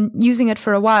I've been using it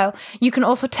for a while. You can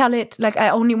also tell it, like, I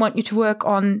only want you to work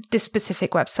on this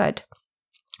specific website.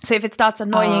 So if it starts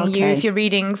annoying you, if you're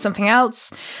reading something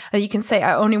else, you can say,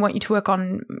 I only want you to work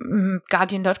on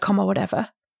Guardian.com or whatever.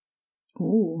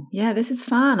 Ooh, yeah, this is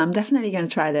fun. I'm definitely going to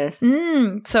try this.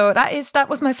 So that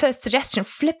was my first suggestion,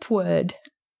 Flipword.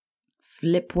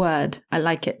 Flipword. I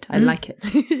like it. I like it.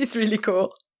 It's really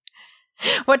cool.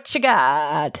 What you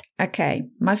got? Okay,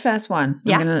 my first one.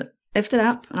 Yeah. I'm going to lift it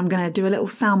up and I'm going to do a little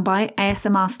soundbite,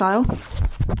 ASMR style.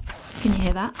 Can you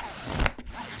hear that?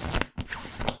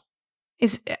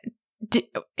 Is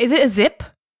it a zip?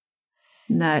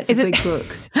 No, it's a big book.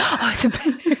 Oh, it's a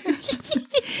big...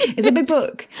 It's a big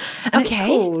book. And Okay. it's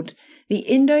called the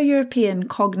Indo-European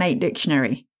Cognate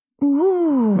Dictionary.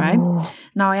 Ooh. Right?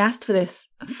 Now, I asked for this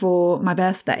for my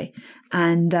birthday,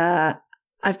 and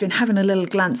I've been having a little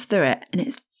glance through it, and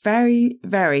it's very,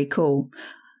 very cool.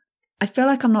 I feel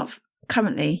like I'm not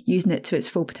currently using it to its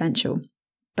full potential,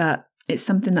 but it's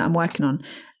something that I'm working on.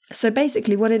 So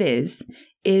basically what it is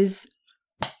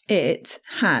it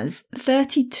has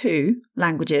 32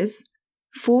 languages,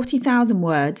 40,000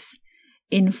 words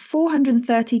in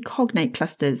 430 cognate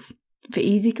clusters for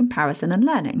easy comparison and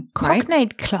learning. Right?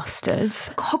 Cognate clusters.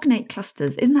 Cognate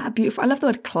clusters. Isn't that a beautiful? I love the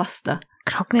word cluster.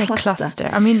 Cognate cluster.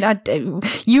 I mean,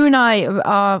 you and I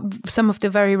are some of the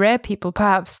very rare people,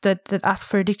 perhaps, that ask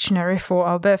for a dictionary for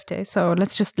our birthday. So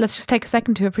let's just take a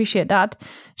second to appreciate that.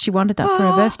 She wanted that for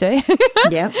her birthday.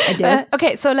 Yeah, I did.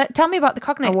 Okay, so tell me about the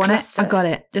cognate I want cluster. it. I got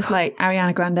it. Just like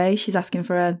Ariana Grande, she's asking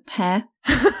for a hair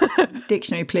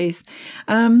dictionary, please.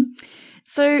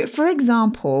 So, for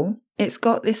example, it's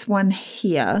got this one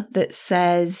here that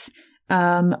says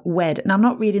wed. And I'm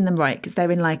not reading them right because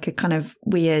they're in like a kind of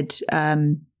weird,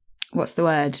 what's the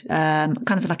word?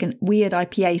 Kind of like a weird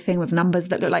IPA thing with numbers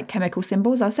that look like chemical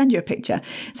symbols. I'll send you a picture.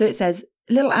 So it says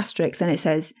little asterisk, then it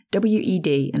says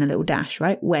WED and a little dash,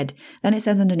 right? Wed. Then it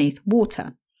says underneath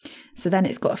water. So then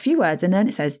it's got a few words and then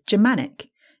it says Germanic.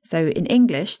 So in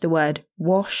English, the word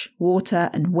wash, water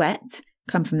and wet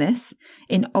come from this.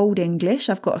 In Old English,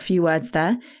 I've got a few words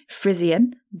there.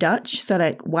 Frisian, Dutch, so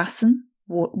like wassen,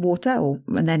 water,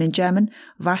 and then in German,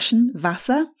 waschen,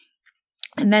 Wasser.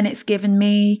 And then it's given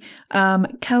me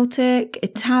Celtic,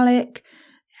 Italic,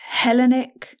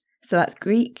 Hellenic, so that's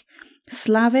Greek,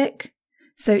 Slavic.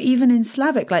 So even in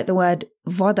Slavic, like the word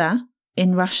voda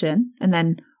in Russian, and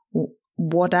then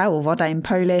woda or voda in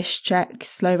Polish, Czech,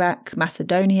 Slovak,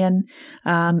 Macedonian,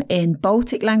 in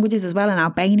Baltic languages as well, in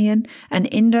Albanian, and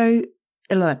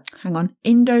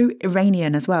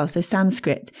Indo-Iranian as well. So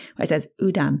Sanskrit, where it says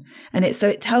Udan. And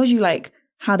it tells you like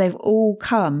how they've all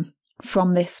come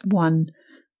from this one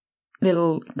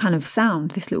little kind of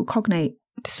sound, this little cognate.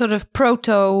 Sort of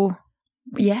proto.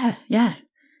 Yeah.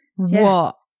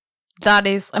 What? That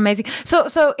is amazing.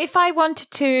 So if I wanted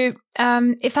to,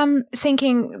 if I'm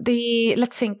thinking the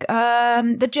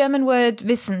German word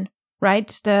wissen, right?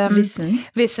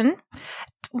 Wissen.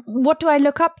 What do I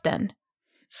look up then?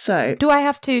 So do I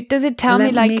have to? Does it tell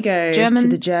me let me like go German? to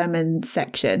the German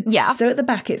section? Yeah. So at the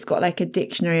back, it's got like a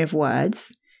dictionary of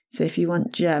words. So if you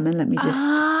want German, let me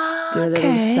just do a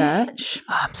little search.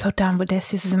 Oh, I'm so down with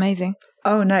this. This is amazing.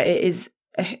 Oh no, it is.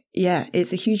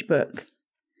 It's a huge book.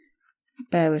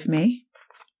 Bear with me.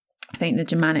 I think the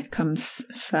Germanic comes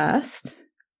first.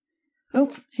 Oh,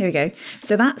 here we go.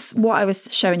 So that's what I was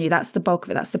showing you. That's the bulk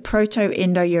of it. That's the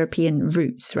Proto-Indo-European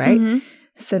roots, right? Mm-hmm.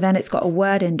 So then it's got a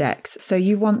word index. So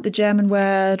you want the German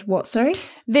word, what, sorry?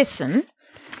 Wissen.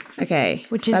 Okay.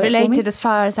 Which is related, as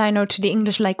far as I know, to the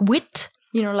English like wit,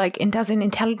 like as in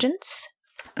intelligence.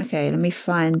 Okay, let me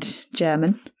find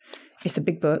German. It's a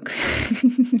big book.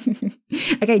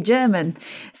 Okay, German.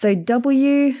 So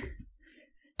W-I-S-S-E-N.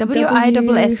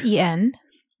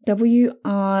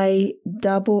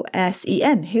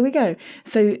 W-I-S-S-E-N. Here we go.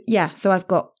 So I've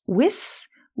got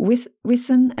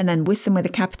wissen, and then wissen with a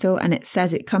capital, and it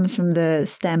says it comes from the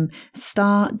stem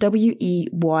star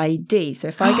W-E-Y-D. So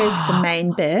if I go to the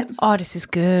main bit. Oh, this is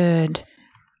good.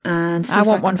 And I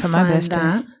want one for my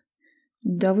birthday.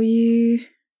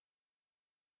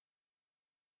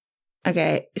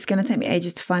 Okay, it's going to take me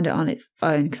ages to find it on its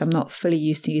own because I'm not fully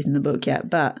used to using the book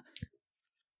yet. But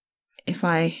if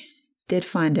I did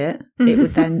find it, it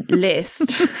would then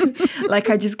list,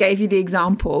 like I just gave you the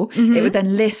example, it would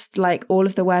then list like all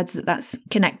of the words that's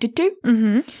connected to.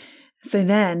 Mm-hmm. So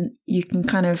then you can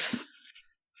kind of,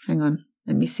 hang on,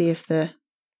 let me see if here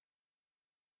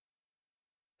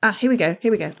we go.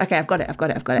 Okay, I've got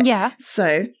it. Yeah.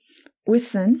 So,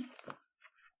 wissen,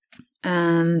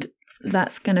 and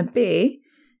that's going to be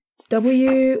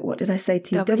what did I say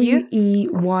to you?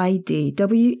 W-E-Y-D.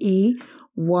 W-E-Y-D.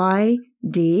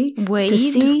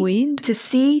 To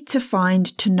see, to find,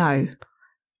 to know.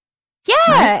 Yeah,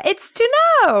 right? It's to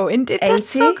know.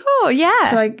 That's so cool.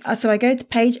 Yeah. So I go to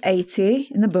page 80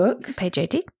 in the book. Page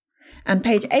 80. And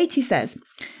page 80 says,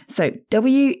 so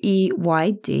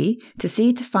W-E-Y-D, to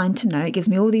see, to find, to know. It gives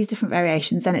me all these different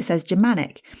variations. Then it says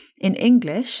Germanic. In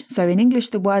English,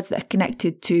 the words that are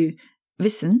connected to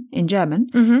wissen in German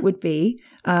would be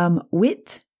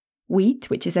wit,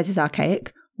 which is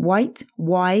archaic, white,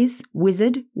 wise,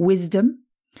 wizard, wisdom,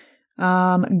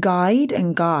 guide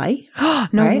and guy.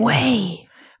 No right? way.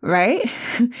 Right?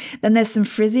 Then there's some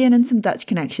Frisian and some Dutch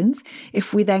connections.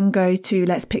 If we then go to,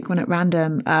 let's pick one at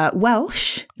random,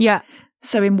 Welsh. Yeah.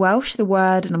 So in Welsh, the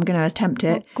word, and I'm going to attempt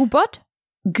it. Gwybod?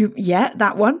 Yeah,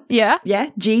 that one. Yeah.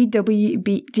 Yeah.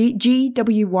 G-W-Y-B-O-D.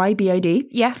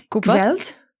 Yeah. Gwybod.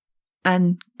 Gweld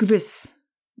and gwys.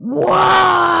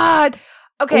 What?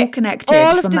 Okay. All connected.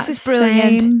 All of from this that is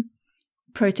brilliant. Same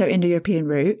Proto-Indo-European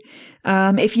root.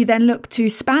 If you then look to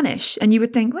Spanish, and you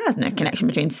would think, well, there's no connection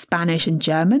between Spanish and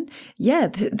German. Yeah,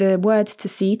 the words to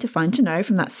see, to find, to know,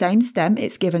 from that same stem,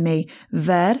 it's given me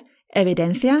ver,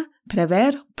 evidencia,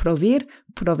 prever, provir,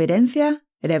 providencia,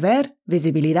 rever,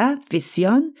 visibilidad,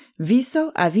 visión,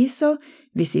 viso, aviso,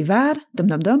 visivar,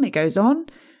 dum. It goes on,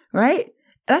 right?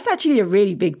 That's actually a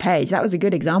really big page. That was a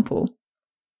good example.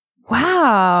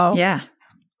 Wow. Yeah.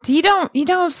 You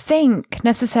don't think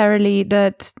necessarily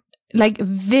that like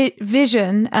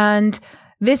vision and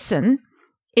wissen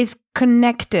is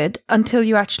connected until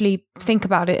you actually think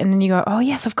about it, and then you go, oh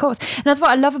yes, of course. And that's what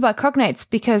I love about cognates,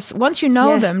 because once you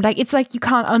know them, like it's like you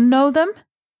can't unknow them.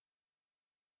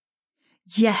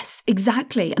 Yes,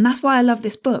 exactly. And that's why I love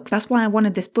this book. That's why I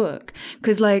wanted this book,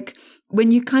 because like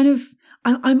when you kind of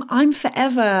I'm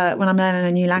forever, when I'm learning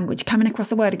a new language, coming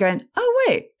across a word and going, oh,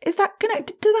 wait, is that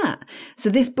connected to that? So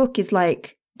this book is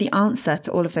like the answer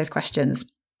to all of those questions.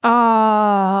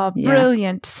 Oh,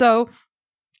 brilliant. So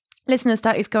listeners,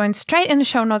 that is going straight in the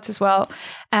show notes as well.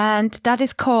 And that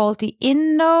is called the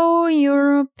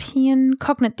Indo-European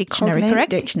Cognate Dictionary, correct?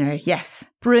 Dictionary, yes.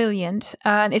 Brilliant.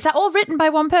 And is that all written by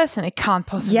one person? It can't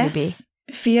possibly be.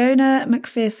 Fiona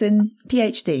McPherson,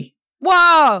 PhD.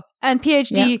 Wow. And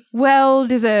PhD, well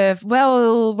deserved.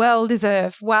 Well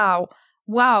deserved. Wow.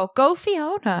 Go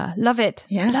Fiona. Love it.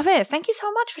 Yeah. Love it. Thank you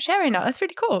so much for sharing that. That's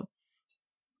really cool.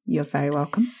 You're very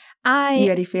welcome. You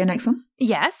ready for your next one?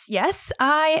 Yes.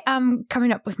 I am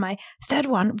coming up with my third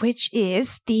one, which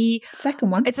is the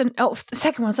second one.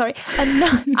 Second one, sorry.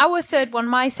 Our third one,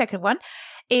 my second one,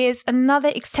 is another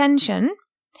extension,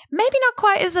 maybe not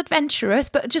quite as adventurous,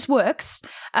 but it just works.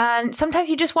 And sometimes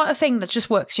you just want a thing that just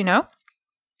works, you know?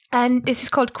 And this is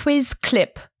called Quiz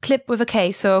Clip, clip with a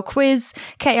K, so Quiz,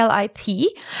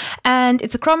 K-L-I-P. And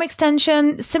it's a Chrome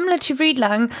extension similar to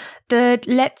Readlang that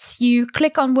lets you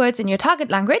click on words in your target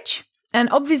language. And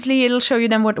obviously it'll show you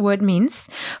then what the word means.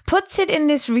 Puts it in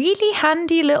this really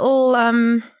handy little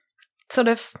sort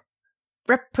of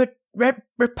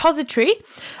repository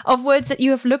of words that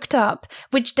you have looked up,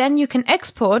 which then you can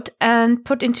export and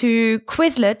put into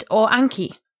Quizlet or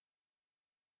Anki.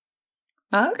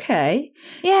 Okay.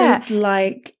 Yeah.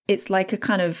 So it's like a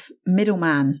kind of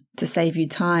middleman to save you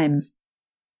time.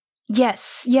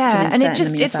 Yes, yeah. And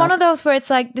it's one of those where it's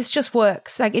like, this just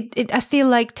works. Like I feel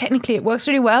like technically it works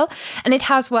really well, and it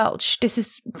has Welsh. This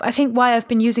is, I think, why I've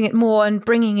been using it more and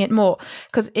bringing it more,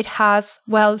 because it has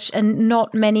Welsh and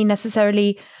not many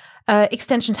necessarily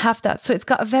extensions have that. So it's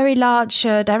got a very large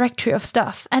directory of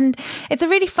stuff, and it's a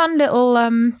really fun little,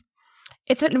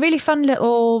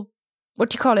 what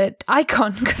do you call it,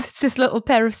 icon, because it's this little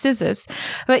pair of scissors.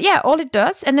 But yeah, all it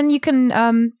does, and then you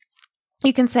can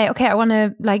say, okay, I want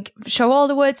to like show all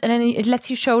the words, and then it lets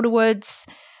you show the words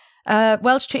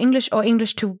Welsh to English or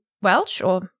English to Welsh,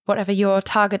 or whatever your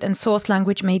target and source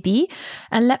language may be.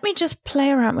 And let me just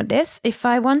play around with this. If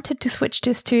I wanted to switch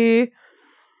this to,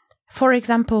 for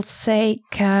example's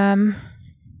sake,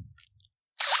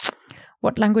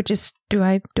 what languages do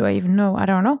I even know? I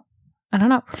don't know.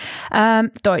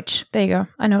 Deutsch. There you go.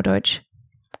 I know Deutsch.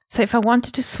 So if I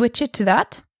wanted to switch it to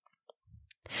that,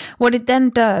 what it then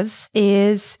does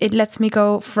is it lets me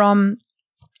go from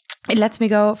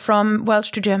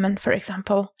Welsh to German, for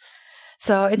example.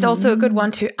 So it's also a good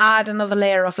one to add another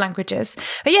layer of languages.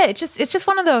 But yeah, it's just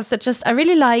one of those that just I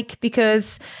really like,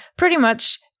 because pretty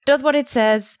much does what it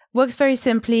says, works very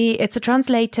simply. It's a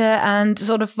translator and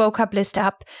sort of vocab list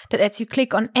app that lets you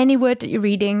click on any word that you're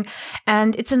reading.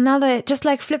 And it's another, just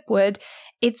like Flipword,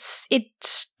 it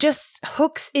just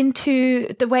hooks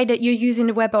into the way that you're using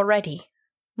the web already,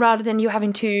 rather than you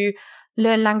having to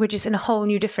learn languages in a whole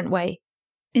new different way.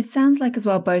 It sounds like as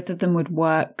well both of them would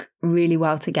work really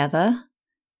well together,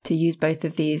 to use both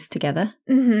of these together.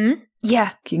 Mm-hmm.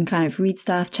 Yeah. You can kind of read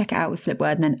stuff, check it out with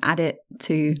Flipword, and then add it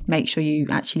to make sure you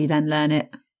actually then learn it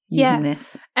using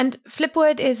this. And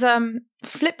Flipword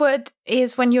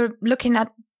is when you're looking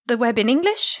at the web in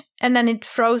English, and then it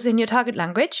throws in your target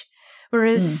language.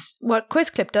 Whereas what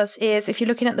QuizClip does is, if you're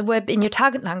looking at the web in your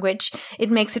target language,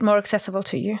 it makes it more accessible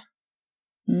to you.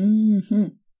 Mm-hmm.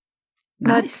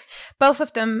 Nice. But both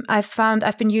of them,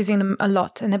 I've been using them a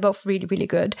lot, and they're both really, really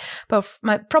good.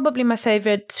 Probably my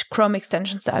favorite Chrome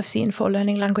extensions that I've seen for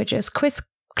learning languages.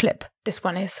 QuizClip, this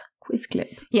one is.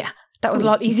 QuizClip. Yeah, that was a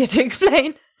lot easier to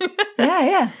explain.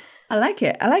 Yeah. I like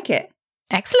it.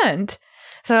 Excellent.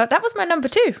 So that was my number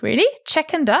 2, really.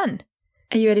 Check and done.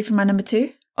 Are you ready for my number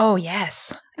 2? Oh,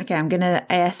 yes. Okay, I'm going to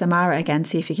ASMR it again,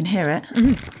 see if you can hear it.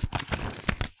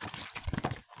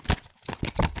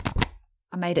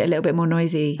 I made it a little bit more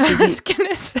noisy. I was going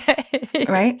to say.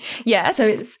 Right? Yes. So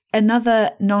it's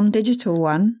another non-digital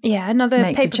one. Yeah, another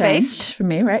paper-based. For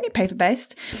me, right?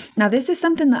 Paper-based. Now, this is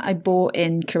something that I bought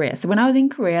in Korea. So when I was in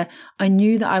Korea, I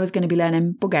knew that I was going to be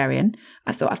learning Bulgarian.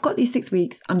 I thought, I've got these 6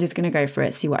 weeks. I'm just going to go for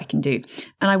it, see what I can do.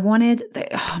 And I wanted,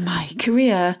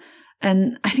 Korea,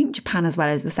 and I think Japan as well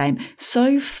is the same,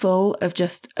 so full of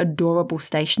just adorable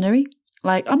stationery.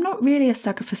 Like, I'm not really a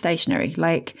sucker for stationery.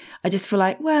 Like, I just feel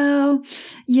like, well,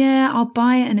 yeah, I'll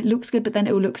buy it and it looks good, but then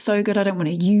it will look so good, I don't want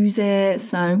to use it.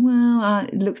 So, well,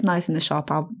 it looks nice in the shop.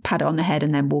 I'll pat it on the head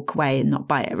and then walk away and not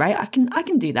buy it, right? I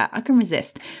can do that. I can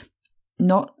resist.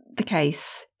 Not the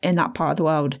case in that part of the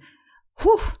world.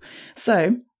 Whew.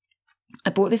 So, I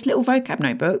bought this little vocab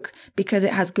notebook because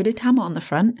it has Gudetama on the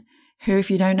front, who, if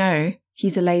you don't know,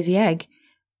 he's a lazy egg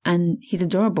and he's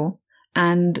adorable.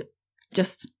 And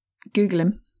just Google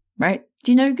him, right?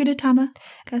 Do you know Gudetama,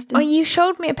 Kirsten? Oh, you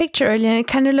showed me a picture earlier and it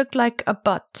kind of looked like a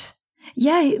butt.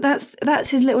 Yeah, that's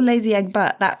his little lazy egg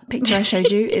butt. That picture I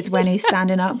showed you is when he's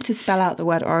standing up to spell out the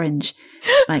word orange.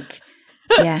 Like,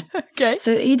 yeah. Okay.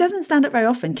 So he doesn't stand up very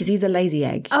often because he's a lazy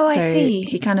egg. Oh, I see.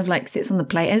 He kind of like sits on the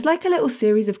plate. It's like a little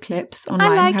series of clips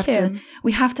online. I like him.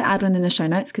 We have to add one in the show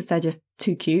notes because they're just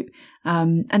too cute.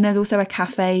 And there's also a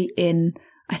cafe in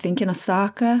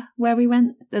Osaka where we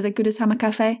went. There's a Gudetama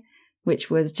cafe, which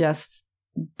was just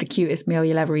the cutest meal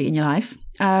you'll ever eat in your life.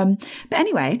 But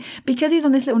anyway, because he's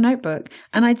on this little notebook,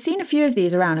 and I'd seen a few of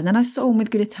these around, and then I saw one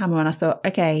with Gudetama, and I thought,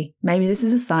 okay, maybe this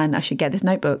is a sign I should get this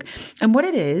notebook. And what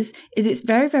it is it's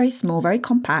very, very small, very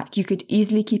compact. You could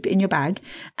easily keep it in your bag.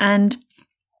 And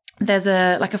there's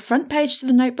a front page to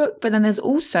the notebook, but then there's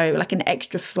also like an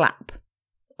extra flap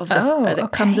of the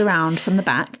that comes around from the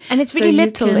back. And it's really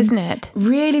little, isn't it?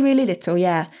 Really, really little,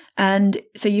 yeah. And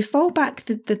so you fold back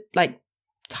the like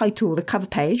title, the cover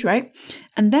page, right?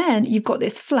 And then you've got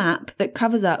this flap that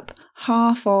covers up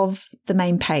half of the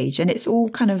main page, and it's all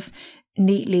kind of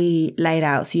neatly laid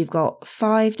out. So you've got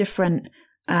 5 different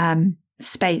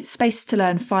space to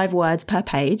learn 5 words per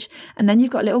page, and then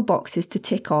you've got little boxes to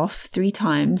tick off 3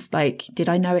 times, like, did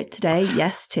I know it today?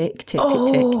 Yes, tick, tick, tick,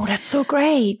 tick. Oh, that's so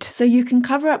great. So you can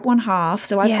cover up one half.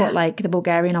 So I've got like the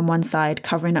Bulgarian on one side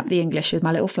covering up the English with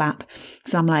my little flap.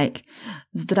 So I'm like,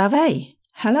 zdravej,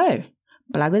 hello,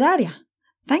 благодаря,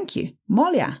 thank you,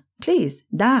 molia, please,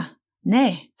 da,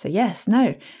 ne, so yes,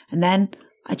 no. And then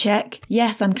I check,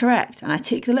 yes, I'm correct. And I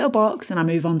tick the little box and I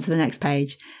move on to the next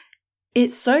page.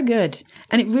 It's so good.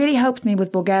 And it really helped me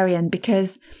with Bulgarian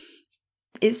because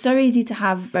it's so easy to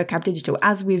have Vocab Digital,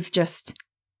 as we've just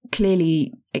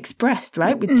clearly expressed,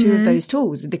 right? With 2 of those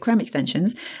tools, with the Chrome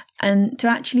extensions. And to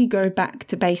actually go back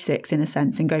to basics in a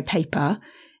sense and go paper,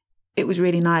 it was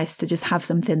really nice to just have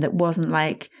something that wasn't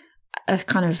like a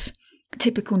kind of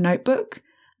typical notebook,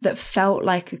 that felt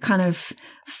like a kind of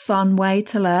fun way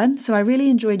to learn. So I really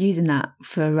enjoyed using that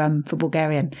for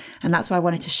Bulgarian, and that's why I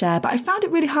wanted to share. But I found it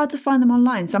really hard to find them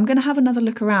online, so I'm going to have another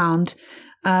look around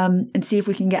and see if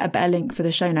we can get a better link for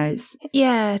the show notes.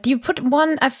 Yeah, do you put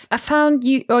one? I found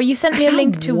you, or you sent me a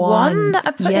link to one that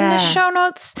I put in the show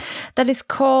notes that is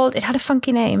called. It had a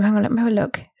funky name. Hang on, let me have a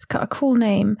look. It's got a cool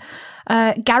name.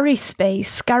 Gary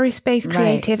Space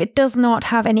Creative. Right. It does not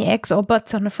have any X or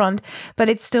buts on the front, but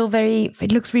it's still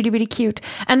it looks really, really cute.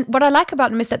 And what I like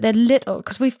about them is that they're little,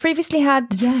 because we've previously had,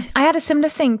 I had a similar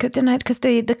thing, didn't I? Because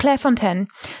the Clairefontaine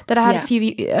that I had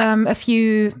a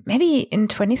few, maybe in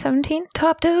 2017,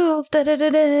 top tools,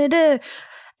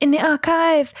 in the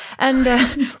archive. And,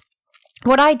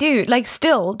 what I do, like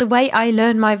still the way I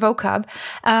learn my vocab,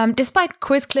 despite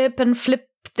Quizclip and Flip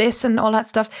this and all that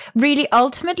stuff, really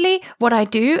ultimately what I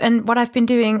do, and what I've been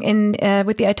doing in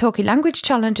with the Italki language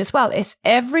challenge as well, is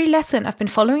every lesson I've been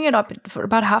following it up for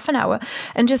about half an hour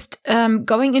and just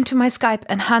going into my Skype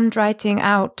and handwriting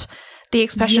out the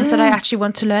expressions that I actually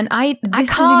want to learn. I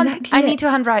need to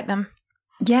handwrite them.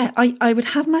 Yeah, I would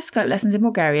have my Skype lessons in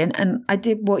Bulgarian, and I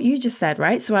did what you just said,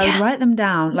 right? So I would write them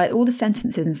down, like all the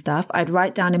sentences and stuff, I'd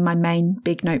write down in my main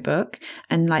big notebook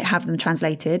and like have them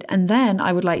translated. And then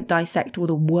I would like dissect all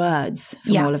the words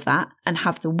from all of that and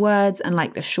have the words and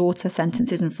like the shorter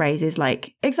sentences and phrases,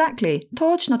 like exactly,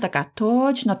 točno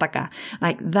taka,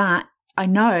 like that. I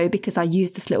know because I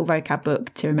used this little vocab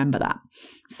book to remember that.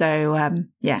 So,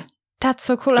 yeah. That's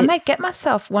so cool. I might get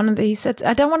myself one of these.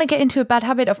 I don't want to get into a bad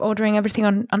habit of ordering everything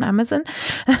on Amazon.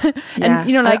 And,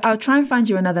 you know, like I'll try and find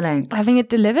you another link. Having it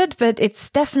delivered, but it's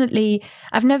definitely,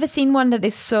 I've never seen one that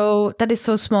is so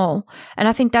small. And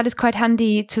I think that is quite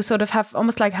handy to sort of have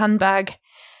almost like handbag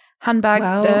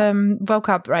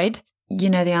vocab, right? You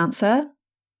know, the answer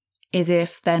is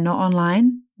if they're not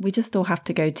online, we just all have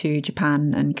to go to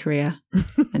Japan and Korea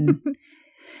and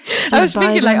I was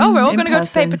thinking like, we're all going to go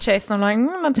to Paper Chase. And I'm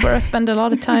like, that's where I spend a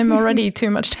lot of time already,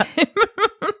 too much time.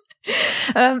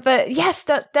 But yes,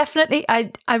 definitely.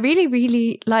 I really,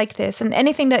 really like this. And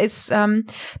anything that is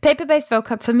paper-based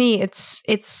vocab, for me,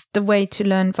 it's the way to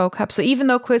learn vocab. So even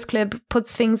though Quizclip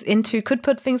could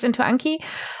put things into Anki,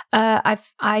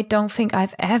 I don't think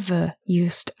I've ever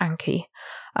used Anki.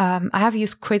 I have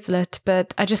used Quizlet,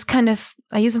 but I just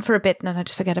I use them for a bit and then I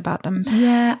just forget about them.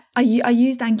 Yeah, I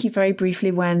used Anki very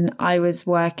briefly when I was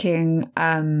working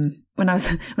when I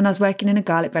was working in a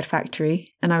garlic bread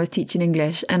factory and I was teaching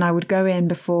English, and I would go in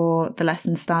before the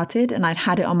lesson started and I'd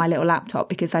had it on my little laptop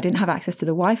because I didn't have access to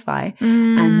the Wi-Fi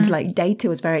and like data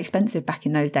was very expensive back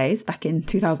in those days, back in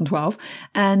 2012.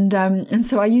 And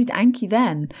so I used Anki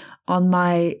then on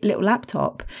my little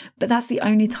laptop, but that's the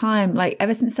only time, like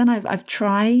ever since then I've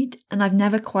tried and I've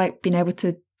never quite been able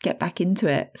to get back into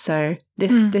it. So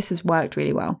this has worked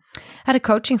really well. I had a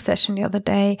coaching session the other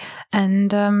day,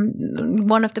 and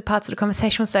one of the parts of the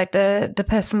conversation was like the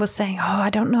person was saying, I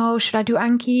don't know, should I do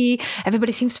Anki?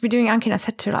 Everybody seems to be doing Anki. And I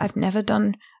said to her, I've never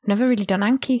really done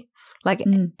Anki. Like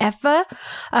ever.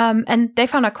 And they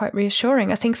found that quite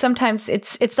reassuring. I think sometimes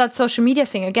it's that social media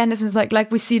thing again. It's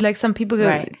like we see like some people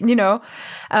who,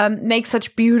 make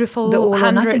such beautiful the all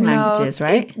or nothing notes. Languages,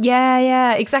 right?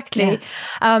 Yeah, exactly.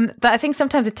 Yeah. But I think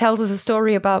sometimes it tells us a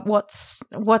story about what's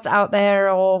out there,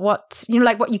 or what,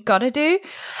 like what you gotta do.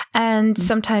 And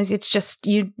sometimes it's just,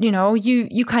 you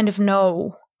kind of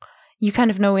know. you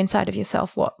kind of know inside of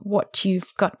yourself what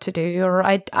you've got to do. Or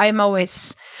I'm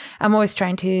always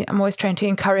trying to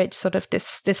encourage sort of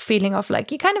this feeling of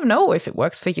like, you kind of know if it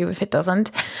works for you, if it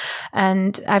doesn't.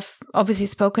 And I've obviously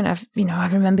spoken, I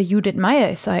remember Judith Meyer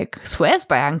is like, swears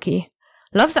by Anki,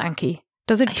 loves Anki,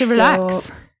 does it to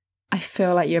relax. I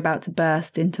feel like you're about to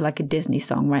burst into like a Disney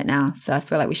song right now. So I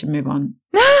feel like we should move on.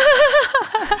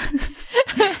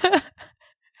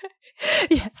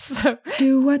 Yes. So.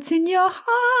 Do what's in your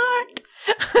heart.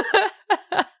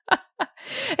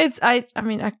 I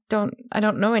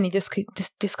don't know any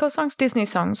disco songs, Disney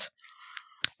songs.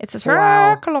 It's a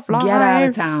circle of life. Get out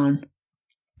of town.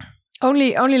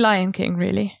 Only Lion King,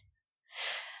 really.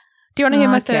 Do you want to hear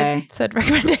my third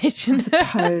recommendation? I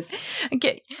suppose.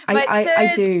 Okay.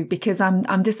 I do, because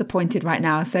I'm disappointed right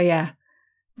now. So yeah,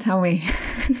 tell me.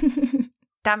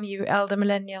 Damn you, elder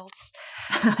millennials.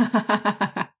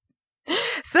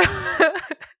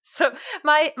 So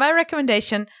my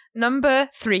recommendation number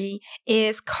 3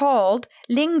 is called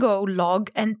Lingolog,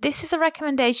 and this is a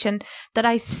recommendation that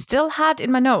I still had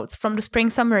in my notes from the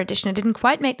spring-summer edition. I didn't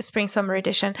quite make the spring-summer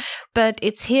edition, but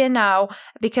it's here now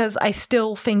because I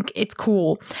still think it's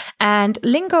cool. And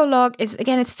Lingolog is,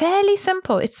 again, it's fairly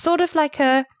simple. It's sort of like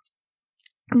a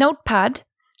notepad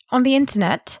on the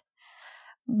internet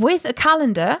with a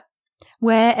calendar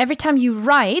where every time you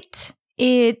write,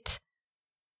 it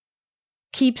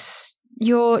keeps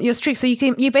your streak. So you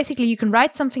can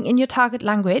write something in your target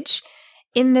language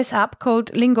in this app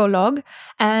called Lingolog,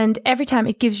 and every time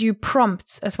it gives you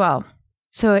prompts as well.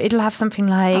 So it'll have something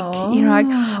like,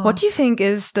 like, what do you think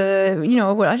is the,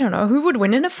 I don't know, who would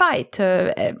win in a fight,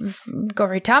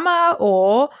 Goritama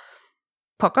or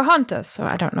Pocahontas? So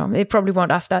I don't know. It probably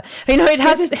won't ask that. It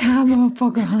has Goritama or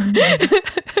Pocahontas.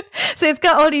 So it's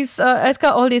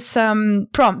got all these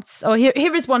prompts. Oh,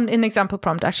 here is an example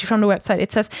prompt actually from the website.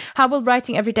 It says, "How will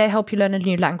writing every day help you learn a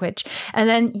new language?" And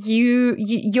then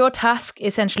your task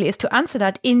essentially is to answer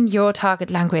that in your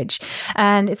target language.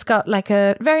 And it's got like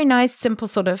a very nice, simple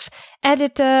sort of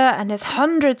editor, and there's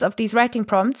hundreds of these writing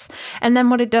prompts. And then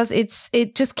what it does,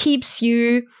 it just keeps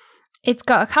you. It's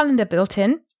got a calendar built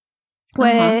in,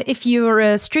 where if you're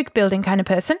a streak building kind of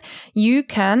person, you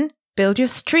can build your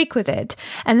streak with it.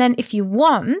 And then if you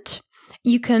want,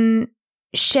 you can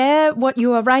share what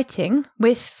you are writing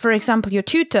with, for example, your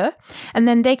tutor, and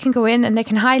then they can go in and they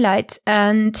can highlight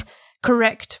and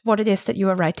correct what it is that you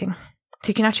are writing. So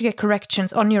you can actually get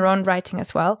corrections on your own writing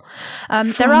as well.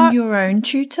 From your own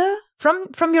tutor?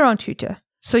 From your own tutor.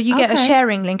 So you get a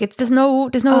sharing link. There's no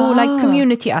like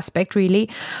community aspect really.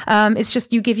 It's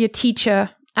just you give your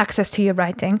teacher access to your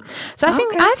writing. So I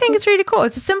think it's really cool.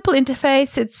 It's a simple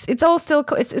interface. It's all still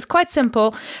it's quite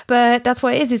simple, but that's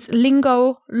what it is. It's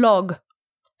Lingolog.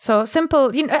 So simple,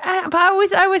 but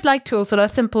I always like tools that are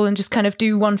simple and just kind of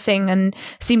do one thing and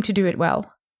seem to do it well.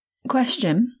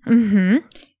 Question. Mm-hmm.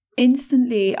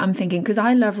 Instantly I'm thinking, because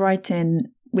I love writing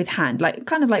with hand, like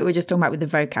kind of like we were just talking about with the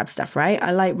vocab stuff, right?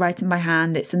 I like writing by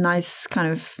hand. It's a nice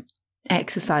kind of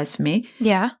exercise for me.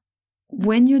 Yeah.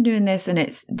 When you're doing this and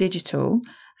it's digital,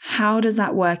 how does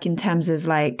that work in terms of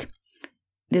like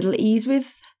little E's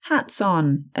with hats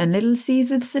on and little C's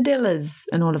with cedillas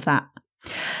and all of that?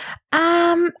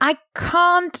 I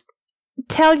can't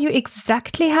tell you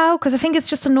exactly how, because I think it's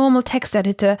just a normal text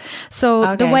editor.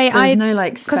 So the way there's no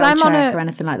like spell check or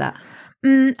anything like that.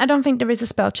 I don't think there is a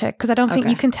spell check, because I don't think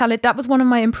you can tell it. That was one of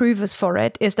my improvers for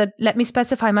it, is that let me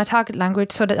specify my target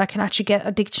language so that I can actually get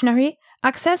a dictionary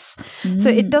access. So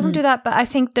it doesn't do that, but I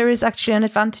think there is actually an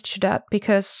advantage to that,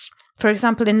 because, for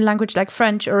example, in a language like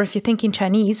French, or if you're thinking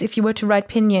Chinese, if you were to write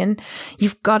pinyin,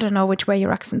 you've got to know which way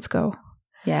your accents go.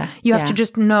 Yeah. You have to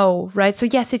just know, right? So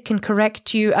yes, it can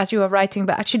correct you as you are writing,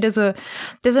 but actually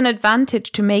there's an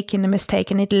advantage to making the mistake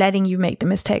and it letting you make the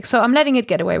mistake. So I'm letting it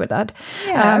get away with that.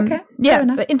 Yeah, okay. Yeah,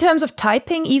 but in terms of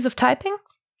typing, ease of typing,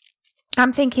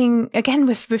 I'm thinking, again,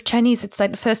 with Chinese, it's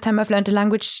like the first time I've learned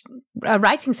a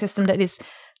writing system that is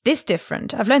this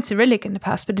different. I've learned Cyrillic in the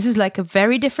past, but this is like a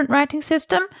very different writing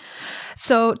system.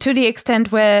 So to the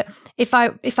extent where if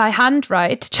I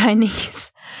handwrite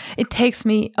Chinese, it takes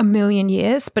me a million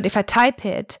years. But if I type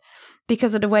it,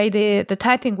 because of the way the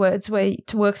typing works, where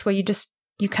you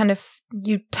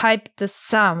type the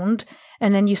sound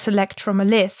and then you select from a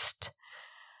list.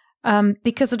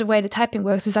 Because of the way the typing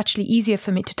works, it's actually easier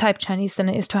for me to type Chinese than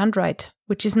it is to handwrite,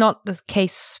 which is not the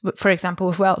case, for example,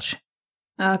 with Welsh.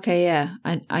 Okay, yeah.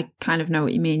 I kind of know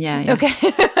what you mean, yeah. Okay.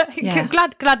 Yeah.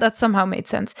 Glad that somehow made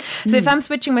sense. So if I'm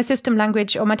switching my system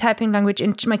language or my typing language,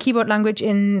 into my keyboard language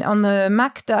on the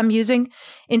Mac that I'm using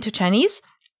into Chinese,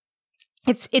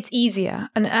 it's easier.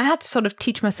 And I had to sort of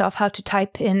teach myself how to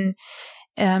type in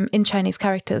in Chinese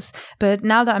characters. But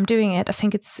now that I'm doing it, I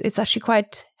think it's actually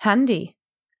quite handy.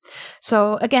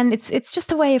 So again, it's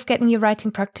just a way of getting your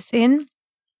writing practice in.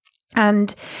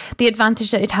 And the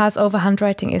advantage that it has over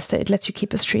handwriting is that it lets you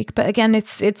keep a streak. But again,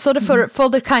 it's sort of for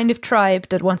the kind of tribe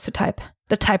that wants to type.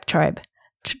 The type tribe.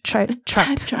 Type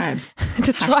tribe.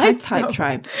 The tribe? Type No.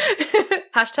 tribe.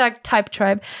 Hashtag type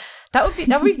tribe. That would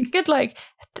be good. Like,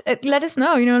 let us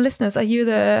know, listeners, are you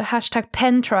the hashtag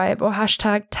pen tribe or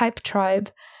hashtag type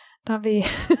tribe? That'd be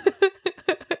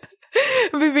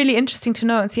it'd be really interesting to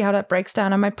know and see how that breaks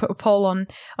down. I might put a poll on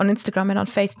Instagram and on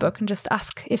Facebook and just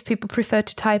ask if people prefer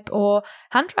to type or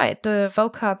handwrite the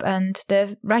vocab and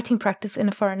the writing practice in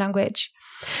a foreign language.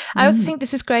 I also think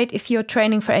this is great if you're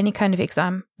training for any kind of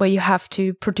exam where you have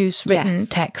to produce written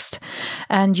text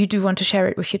and you do want to share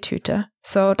it with your tutor.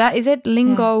 So that is it.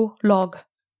 Lingo Log.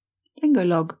 Lingo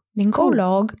Log. Lingo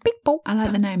Log. Big bo. I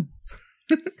like the name.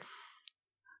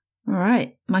 All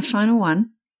right. My final one.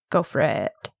 Go for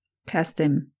it.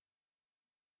 Kerstin.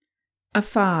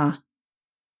 Afar.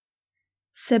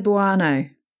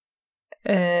 Cebuano.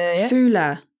 Yeah.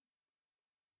 Fula.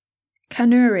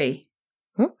 Kanuri.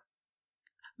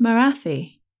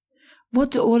 Marathi. What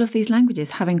do all of these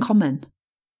languages have in common?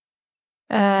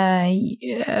 I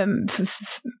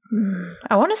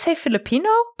want to say Filipino,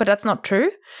 but that's not true.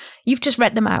 You've just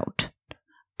read them out.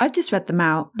 I've just read them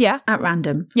out at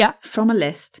random from a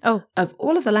list of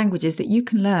all of the languages that you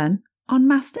can learn on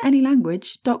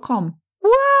masteranylanguage.com.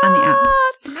 What? And the app.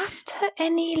 Master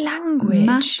Any Language.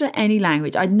 Master Any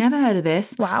Language. I'd never heard of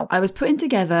this. Wow. I was putting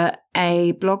together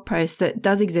a blog post that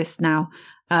does exist now,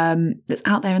 that's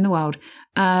out there in the world,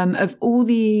 of all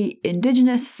the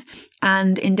indigenous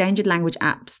and endangered language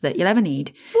apps that you'll ever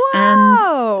need.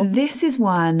 Wow. And this is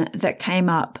one that came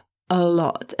up a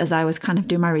lot as I was kind of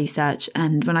doing my research.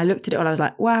 And when I looked at it all, I was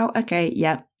like, wow, okay,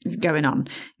 yeah, it's going on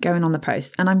the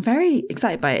post. And I'm very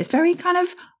excited by it. It's very kind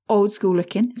of old school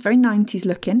looking. It's very 90s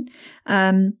looking.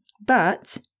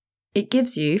 But it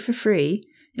gives you for free,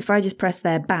 if I just press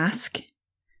there, Basque,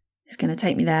 it's going to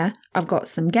take me there. I've got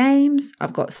some games,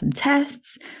 I've got some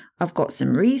tests, I've got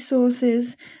some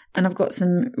resources, and I've got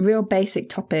some real basic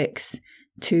topics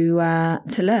to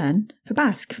learn for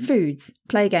Basque. Foods,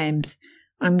 play games.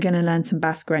 I'm going to learn some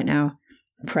Basque right now.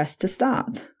 Press to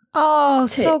start. Oh,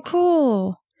 Tick. so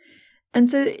cool. And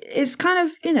so it's kind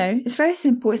of, it's very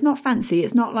simple. It's not fancy.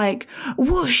 It's not like,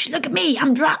 whoosh, look at me,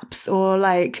 I'm Draps. Or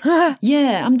like,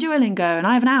 yeah, I'm Duolingo and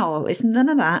I have an owl. It's none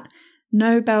of that.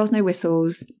 No bells, no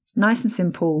whistles. Nice and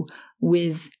simple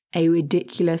with a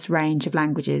ridiculous range of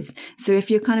languages. So if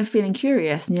you're kind of feeling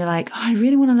curious and you're like, oh, I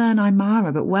really want to learn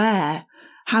Aymara, but where?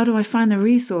 How do I find the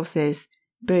resources?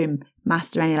 Boom,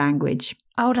 Master Any Language.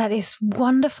 Oh, that is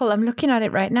wonderful. I'm looking at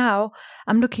it right now.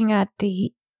 I'm looking at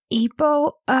the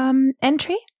Igbo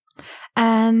entry.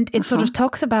 And it sort of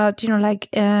talks about,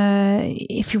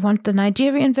 if you want the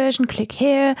Nigerian version, click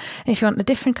here. And if you want a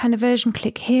different kind of version,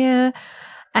 click here.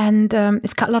 And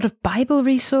it's got a lot of Bible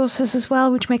resources as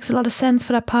well, which makes a lot of sense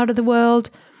for that part of the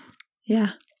world.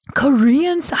 Yeah.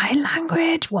 Korean Sign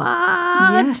Language. What?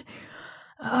 Yeah.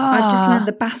 I've just learned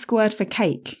the Basque word for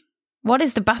cake. What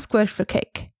is the Basque word for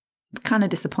cake? Kind of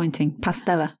disappointing.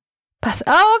 Pastela.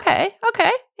 Okay.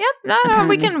 Yeah. No,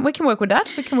 we can work with that.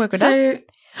 So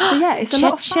yeah, it's a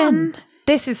lot of fun.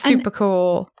 This is super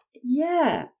cool.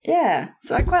 Yeah.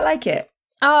 So I quite like it.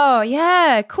 Oh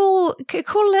yeah, cool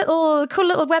little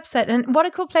website, and what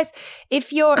a cool place.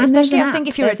 If you're, especially I think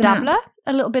if you're a dabbler,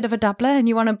 a little bit of a dabbler, and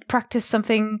you want to practice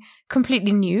something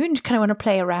completely new and kind of want to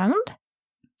play around.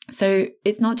 So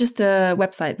it's not just a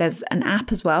website. There's an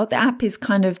app as well. The app is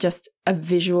kind of just a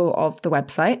visual of the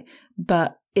website,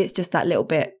 but it's just that little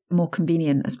bit more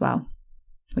convenient as well,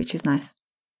 which is nice.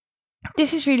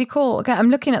 This is really cool. Okay, I'm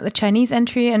looking at the Chinese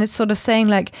entry and it's sort of saying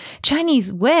like,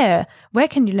 Chinese, where? Where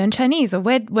can you learn Chinese? Or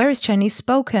where is Chinese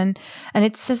spoken? And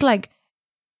it says like,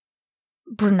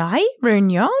 Brunei?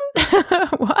 Réunion?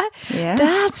 What? Yeah.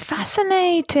 That's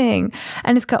fascinating.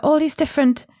 And it's got all these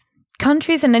different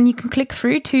countries and then you can click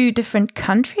through to different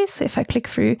countries. So if I click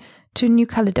through to New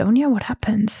Caledonia, what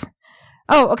happens?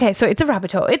 Oh, okay. So it's a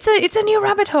rabbit hole. It's a new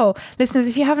rabbit hole. Listeners,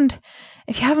 if you haven't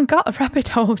got a rabbit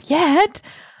hole yet,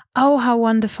 oh, how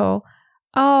wonderful.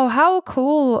 Oh, how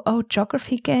cool. Oh,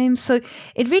 geography games. So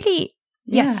it really,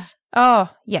 yes. Oh,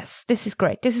 yes. This is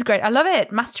great. I love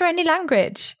it. Master Any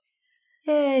Language.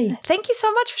 Yay. Thank you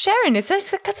so much for sharing this.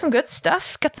 It's got some good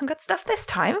stuff. This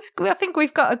time. I think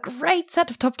we've got a great set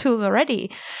of top tools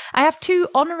already. I have 2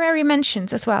 honorary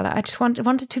mentions as well that I just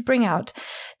wanted to bring out.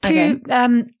 2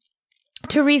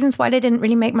 two reasons why they didn't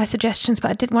really make my suggestions,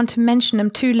 but I did want to mention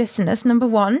them to listeners. Number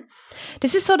one,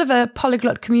 this is sort of a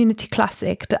polyglot community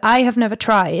classic that I have never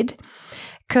tried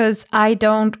because I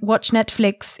don't watch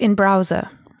Netflix in browser.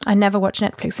 I never watch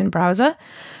Netflix in browser.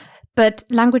 But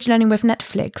language learning with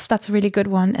Netflix, that's a really good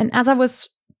one. And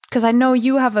because I know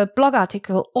you have a blog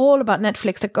article all about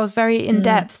Netflix that goes very in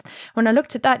depth. When I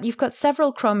looked at that, you've got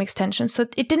several Chrome extensions. So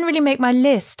it didn't really make my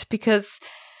list because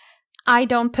I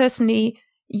don't personally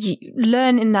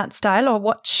learn in that style or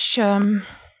watch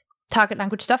target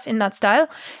language stuff in that style.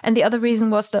 And the other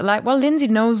reason was that Lindsay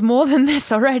knows more than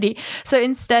this already. So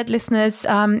instead, listeners,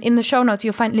 in the show notes,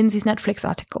 you'll find Lindsay's Netflix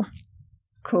article.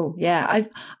 Cool. Yeah,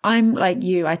 I'm like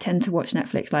you. I tend to watch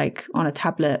Netflix like on a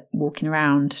tablet, walking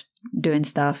around, doing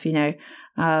stuff,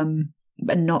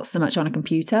 but not so much on a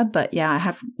computer. But yeah, I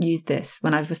have used this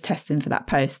when I was testing for that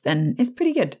post, and it's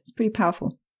pretty good. It's pretty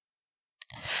powerful.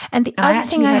 And the other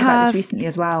thing I heard about have this recently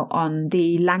as well on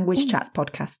the Language Chats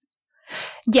podcast.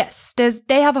 Yes,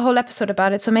 they have a whole episode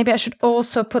about it. So maybe I should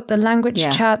also put the Language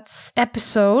Chats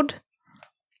episode,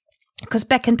 because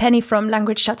Beck and Penny from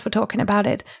Language Chats were talking about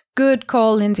it. Good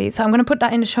call, Lindsay. So I'm going to put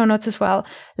that in the show notes as well.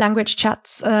 Language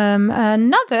Chats,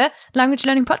 another language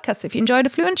learning podcast. If you enjoyed the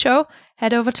Fluent Show,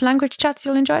 head over to Language Chats.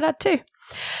 You'll enjoy that too.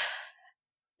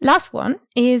 Last one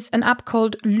is an app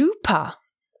called Looper.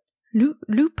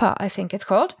 Looper, I think it's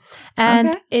called.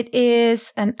 And it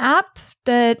is an app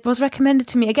that was recommended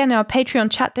to me, again, in our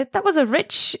Patreon chat. That was a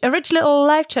rich little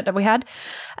live chat that we had.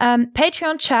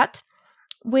 Patreon chat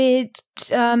with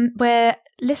where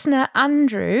listener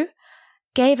Andrew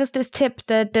gave us this tip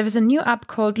that there was a new app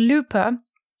called Looper,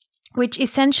 which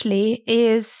essentially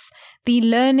is the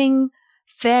learning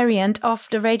variant of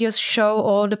the radio show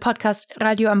or the podcast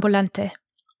Radio Ambulante.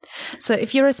 So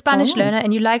if you're a Spanish learner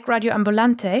and you like Radio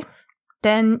Ambulante,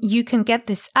 then you can get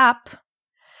this app,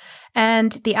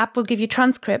 and the app will give you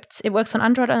transcripts. It works on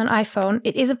Android and on iPhone.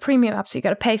 It is a premium app, so you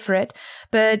got to pay for it.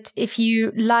 But if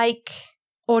you like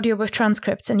audio with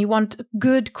transcripts and you want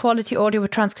good quality audio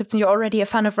with transcripts and you're already a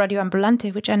fan of Radio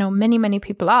Ambulante, which I know many, many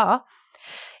people are,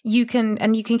 you can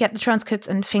get the transcripts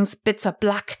and bits are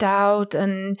blacked out,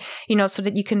 and so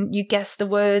that you guess the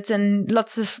words, and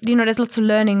lots of there's lots of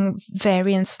learning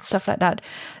variants and stuff like that,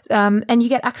 and you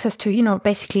get access to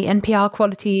basically NPR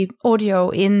quality audio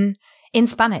in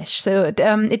Spanish. So it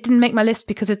didn't make my list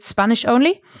because it's Spanish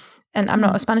only, and I'm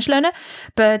not a Spanish learner,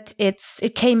 but it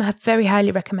came very highly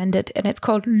recommended, and it's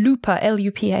called Looper,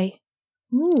 Lupa.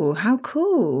 Ooh, how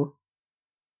cool!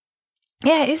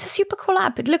 Yeah, it's a super cool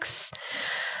app. It looks,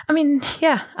 I'm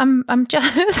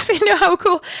jealous, how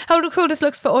cool this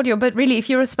looks for audio. But really, if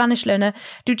you're a Spanish learner,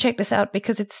 do check this out,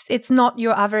 because it's not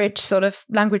your average sort of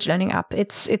language learning app.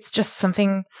 It's just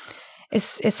something,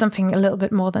 it's something a little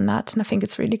bit more than that. And I think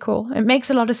it's really cool. It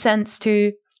makes a lot of sense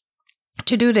to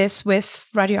do this with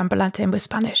Radio Ambulante and with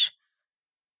Spanish.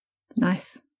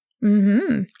 Nice.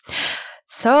 Mm-hmm.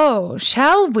 So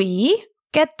shall we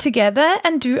get together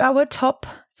and do our top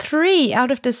 3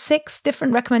 out of the 6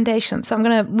 different recommendations? So I'm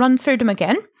going to run through them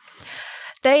again.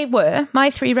 My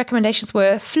 3 recommendations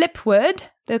were Flipword,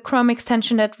 the Chrome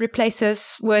extension that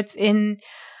replaces words in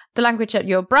the language that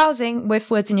you're browsing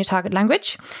with words in your target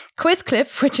language.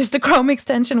 QuizClip, which is the Chrome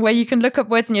extension where you can look up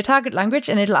words in your target language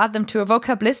and it'll add them to a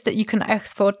vocab list that you can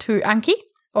export to Anki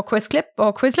or QuizClip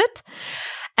or Quizlet.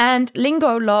 And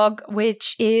LingoLog,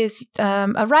 which is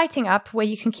a writing app where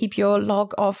you can keep your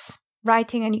log of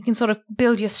writing and you can sort of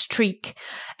build your streak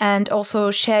and also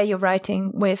share your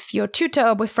writing with your tutor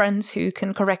or with friends who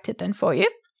can correct it then for you.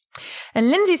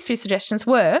 And Lindsay's 3 suggestions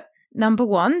were, number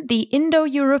 1, the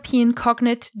Indo-European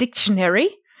Cognate Dictionary,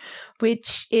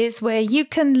 which is where you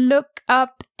can look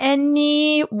up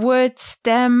any word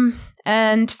stem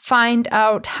and find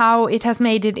out how it has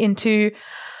made it into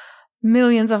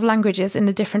millions of languages in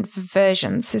the different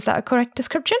versions. Is that a correct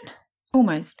description?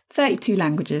 Almost 32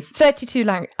 languages. 32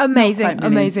 languages. Amazing,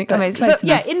 amazing. So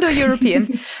yeah,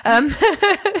 Indo-European.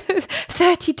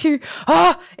 32.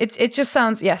 Oh, it just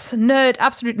sounds, yes,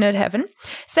 absolute nerd heaven.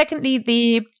 Secondly,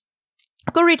 the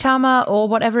Guritama or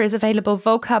whatever is available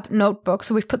vocab notebook.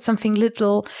 So we've put something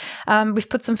little in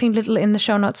the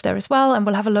show notes there as well, and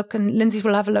we'll have a look, and Lindsay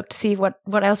will have a look to see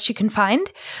what else she can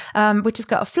find, which has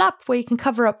got a flap where you can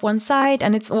cover up one side,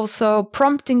 and it's also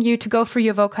prompting you to go through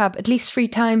your vocab at least 3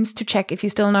 times to check if you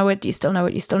still know it, you still know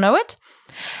it.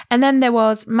 And then there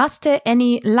was Master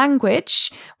Any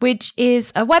Language, which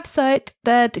is a website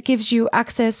that gives you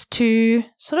access to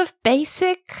sort of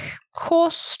basic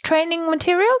course training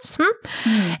materials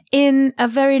in a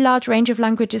very large range of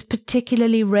languages,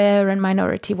 particularly rare and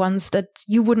minority ones that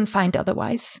you wouldn't find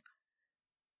otherwise.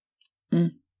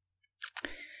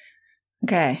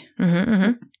 Okay.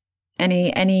 Mm-hmm.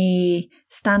 Any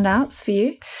standouts for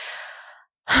you?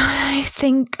 I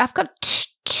think I've got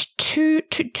two,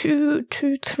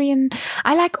 three, and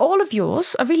I like all of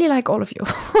yours. I really like all of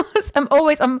yours.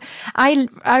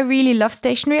 I really love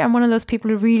stationery. I'm one of those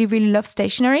people who really, really love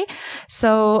stationery.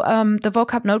 So the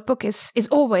vocab notebook is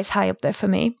always high up there for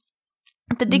me.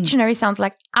 The dictionary sounds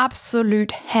like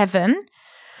absolute heaven.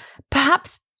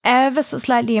 Perhaps ever so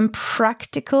slightly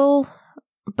impractical,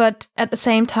 but at the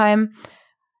same time,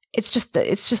 it's just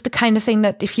the kind of thing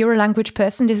that if you're a language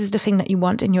person, this is the thing that you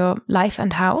want in your life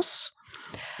and house.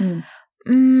 And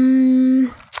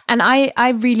I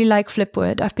really like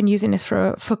Flipword. I've been using this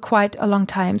for quite a long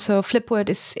time. So Flipword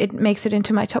it makes it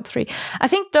into my top 3. I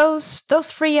think those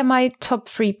 3 are my top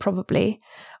 3 probably.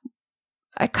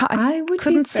 I would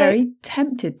be very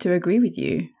tempted to agree with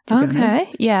you. To be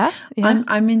honest. Yeah.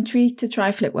 I'm intrigued to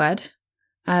try Flipword.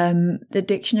 The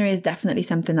dictionary is definitely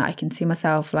something that I can see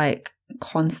myself like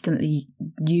constantly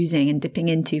using and dipping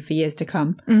into for years to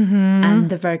come. And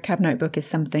the vocab notebook is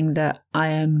something that I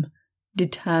am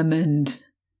determined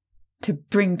to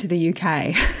bring to the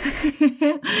UK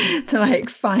to like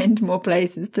find more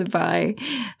places to buy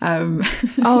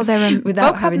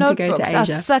without having to go to Asia. Are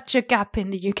such a gap in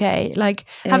the UK, like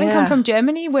having come from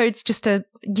Germany where it's just a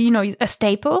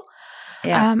staple.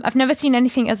 I've never seen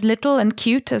anything as little and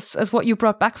cute as what you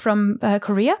brought back from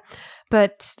Korea.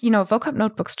 But, vocab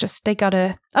notebooks they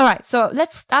gotta... All right, so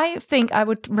I think I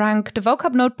would rank the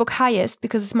vocab notebook highest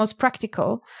because it's most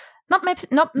practical.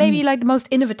 Not maybe like the most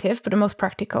innovative, but the most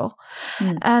practical.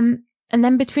 And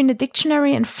then between the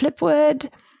dictionary and Flipword,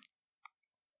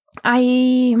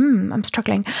 I'm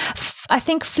struggling. I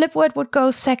think Flipword would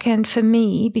go second for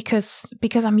me because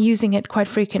I'm using it quite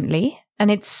frequently.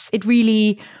 And it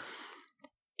really...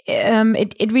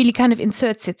 it really kind of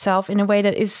inserts itself in a way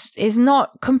that is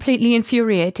not completely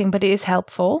infuriating, but it is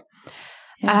helpful.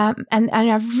 And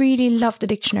I really love the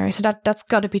dictionary, so that's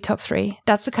got to be top 3.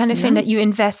 That's the kind of thing that you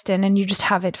invest in and you just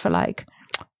have it for like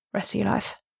rest of your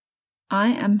life. I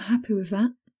am happy with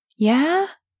that. Yeah.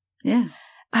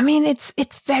 I mean, it's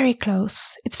very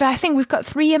close. I think we've got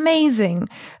 3 amazing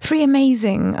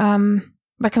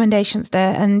recommendations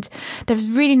there, and there's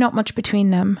really not much between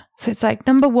them. So it's like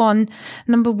number 1,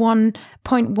 number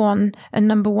 1.1, and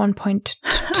number 1.2.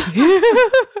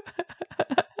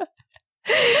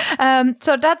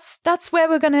 So that's where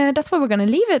we're gonna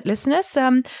leave it, listeners.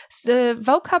 The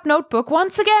vocab notebook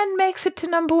once again makes it to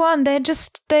number 1.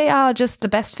 They are just the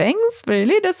best things,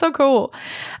 really. They're so cool.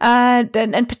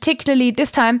 And particularly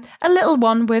this time, a little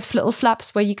one with little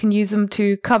flaps where you can use them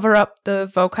to cover up the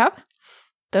vocab.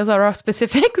 Those are our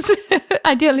specifics.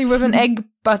 Ideally with an egg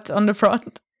butt on the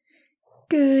front.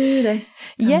 Good.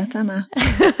 Tama.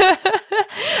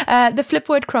 The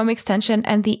Flipword Chrome extension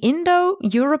and the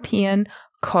Indo-European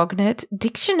Cognate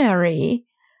Dictionary.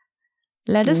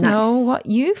 Let us know what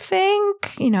you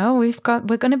think.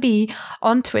 We're going to be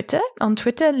on Twitter. On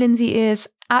Twitter, Lindsay is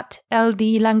at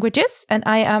LD Languages and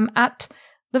I am at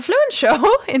The Fluent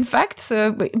Show, in fact,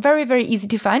 so very, very easy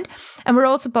to find. And we're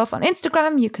also both on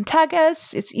Instagram. You can tag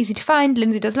us. It's easy to find.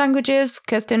 Lindsay Does Languages,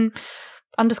 Kirsten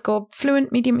 _fluent,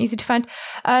 medium easy to find.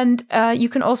 And you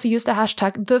can also use the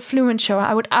hashtag The Fluent Show.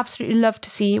 I would absolutely love to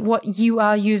see what you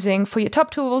are using for your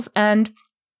top tools and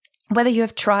whether you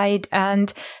have tried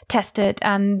and tested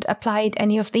and applied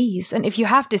any of these. And if you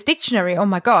have this dictionary, oh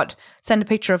my God, send a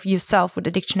picture of yourself with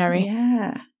the dictionary.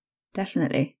 Yeah,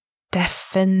 definitely.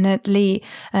 Definitely.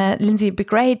 Lindsay, it'd be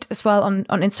great as well on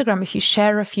Instagram if you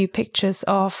share a few pictures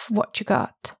of what you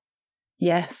got.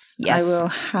 Yes, I will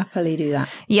happily do that.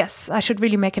 Yes, I should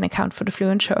really make an account for the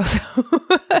Fluent Show.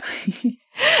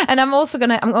 And I'm also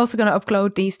gonna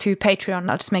upload these to Patreon.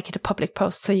 I'll just make it a public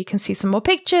post so you can see some more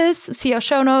pictures, see our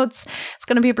show notes. It's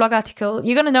gonna be a blog article.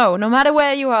 You're gonna know, no matter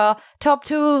where you are, Top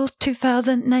Tools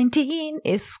 2019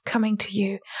 is coming to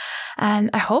you. And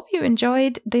I hope you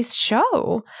enjoyed this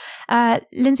show.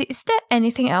 Lindsay, is there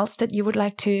anything else that you would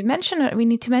like to mention or we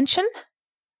need to mention?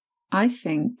 I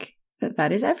think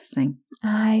that is everything.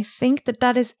 I think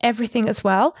that is everything as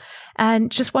well.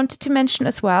 And just wanted to mention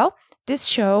as well, this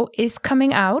show is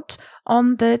coming out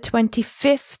on the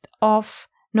 25th of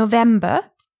November.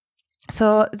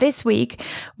 So this week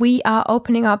we are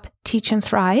opening up Teach and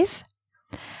Thrive.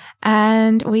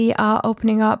 And we are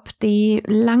opening up the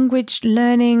language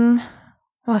learning.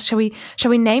 Well, shall we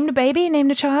name the baby? Name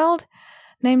the child?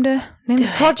 Name the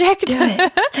project? Do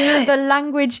it. The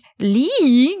Language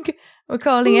League, we're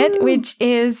calling it, which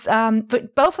is,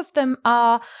 but both of them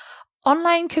are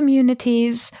online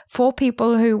communities for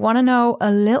people who want to know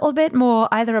a little bit more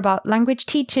either about language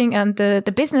teaching and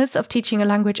the business of teaching a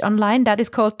language online. That is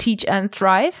called Teach and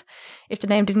Thrive, if the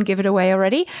name didn't give it away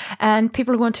already. And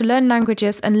people who want to learn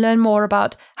languages and learn more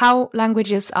about how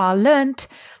languages are learned,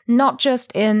 not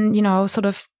just in, sort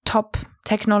of top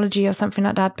technology or something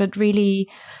like that, but really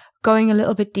going a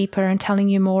little bit deeper and telling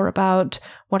you more about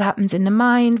what happens in the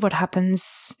mind, what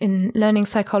happens in learning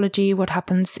psychology, what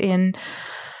happens in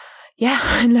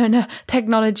learner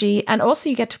technology. And also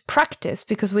you get to practice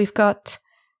because we've got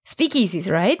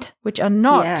speakeasies, right? Which are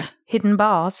not hidden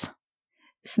bars.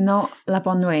 It's not La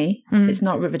Bonne Nuit. It's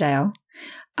not Riverdale.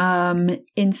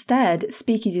 Instead,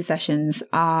 speakeasy sessions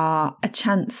are a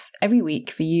chance every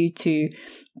week for you to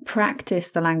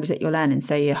practice the language that you're learning.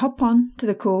 So you hop on to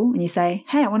the call and you say,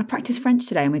 hey, I want to practice French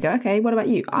today. And we go, okay, what about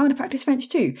you? I want to practice French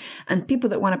too. And people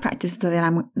that want to practice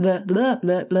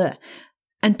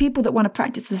And people that want to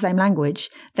practice the same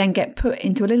language then get put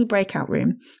into a little breakout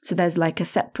room. So there's like a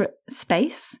separate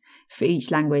space for each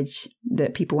language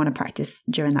that people want to practice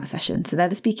during that session. So they're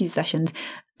the speakeasy sessions.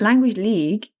 Language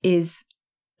League is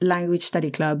Language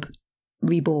Study Club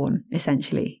reborn,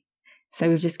 essentially. So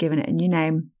we've just given it a new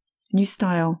name, new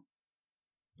style.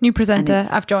 New presenter,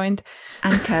 I've joined.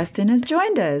 And Kirsten has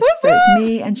joined us. So it's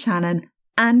me and Shannon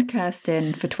and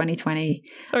Kirsten for 2020.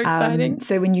 So exciting.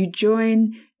 So when you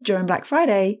join during Black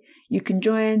Friday, you can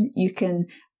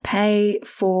pay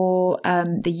for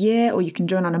the year, or you can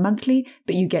join on a monthly,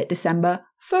 but you get December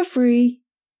for free.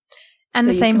 And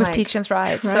so the same with Teach and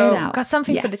Thrive. So got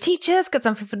something for the teachers, got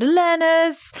something for the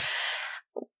learners.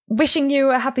 Wishing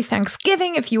you a happy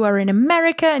Thanksgiving if you are in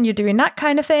America and you're doing that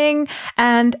kind of thing.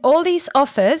 And all these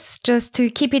offers, just to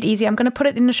keep it easy, I'm going to put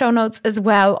it in the show notes as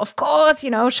well. Of course,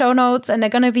 show notes, and they're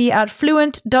going to be at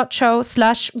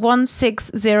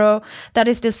fluent.show/160. That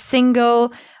is the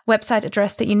single website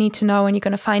address that you need to know, and you're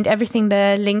going to find everything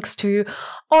there, links to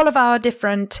all of our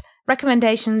different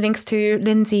recommendations, links to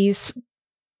Lindsay's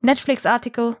Netflix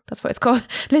article, that's what it's called,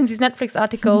 Lindsay's Netflix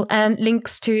article, and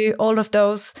links to all of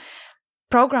those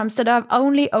programs that are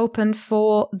only open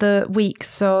for the week.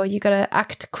 So you got to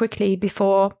act quickly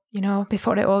before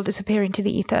they all disappear into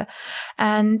the ether.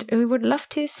 And we would love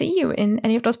to see you in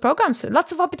any of those programs. So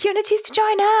lots of opportunities to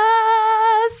join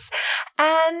us.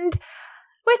 And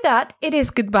with that, it is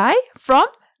goodbye from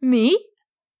me.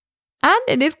 And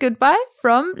it is goodbye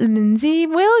from Lindsay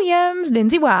Williams.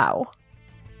 Lindsay, wow.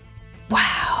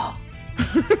 Wow.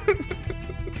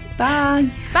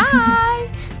 Bye. Bye.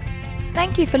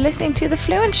 Thank you for listening to The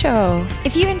Fluent Show.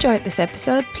 If you enjoyed this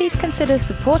episode, please consider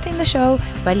supporting the show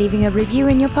by leaving a review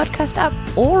in your podcast app,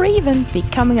 or even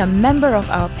becoming a member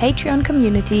of our Patreon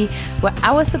community, where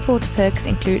our supporter perks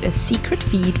include a secret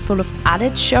feed full of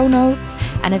added show notes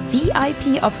and a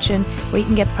VIP option where you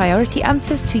can get priority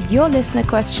answers to your listener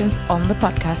questions on the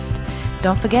podcast.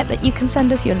 Don't forget that you can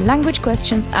send us your language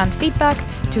questions and feedback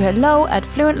to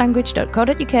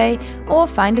hello@fluentlanguage.co.uk, or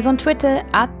find us on Twitter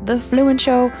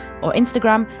 @TheFluentShow or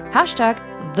Instagram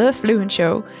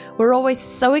 #TheFluentShow. We're always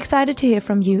so excited to hear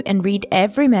from you and read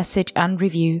every message and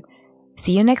review.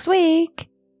 See you next week.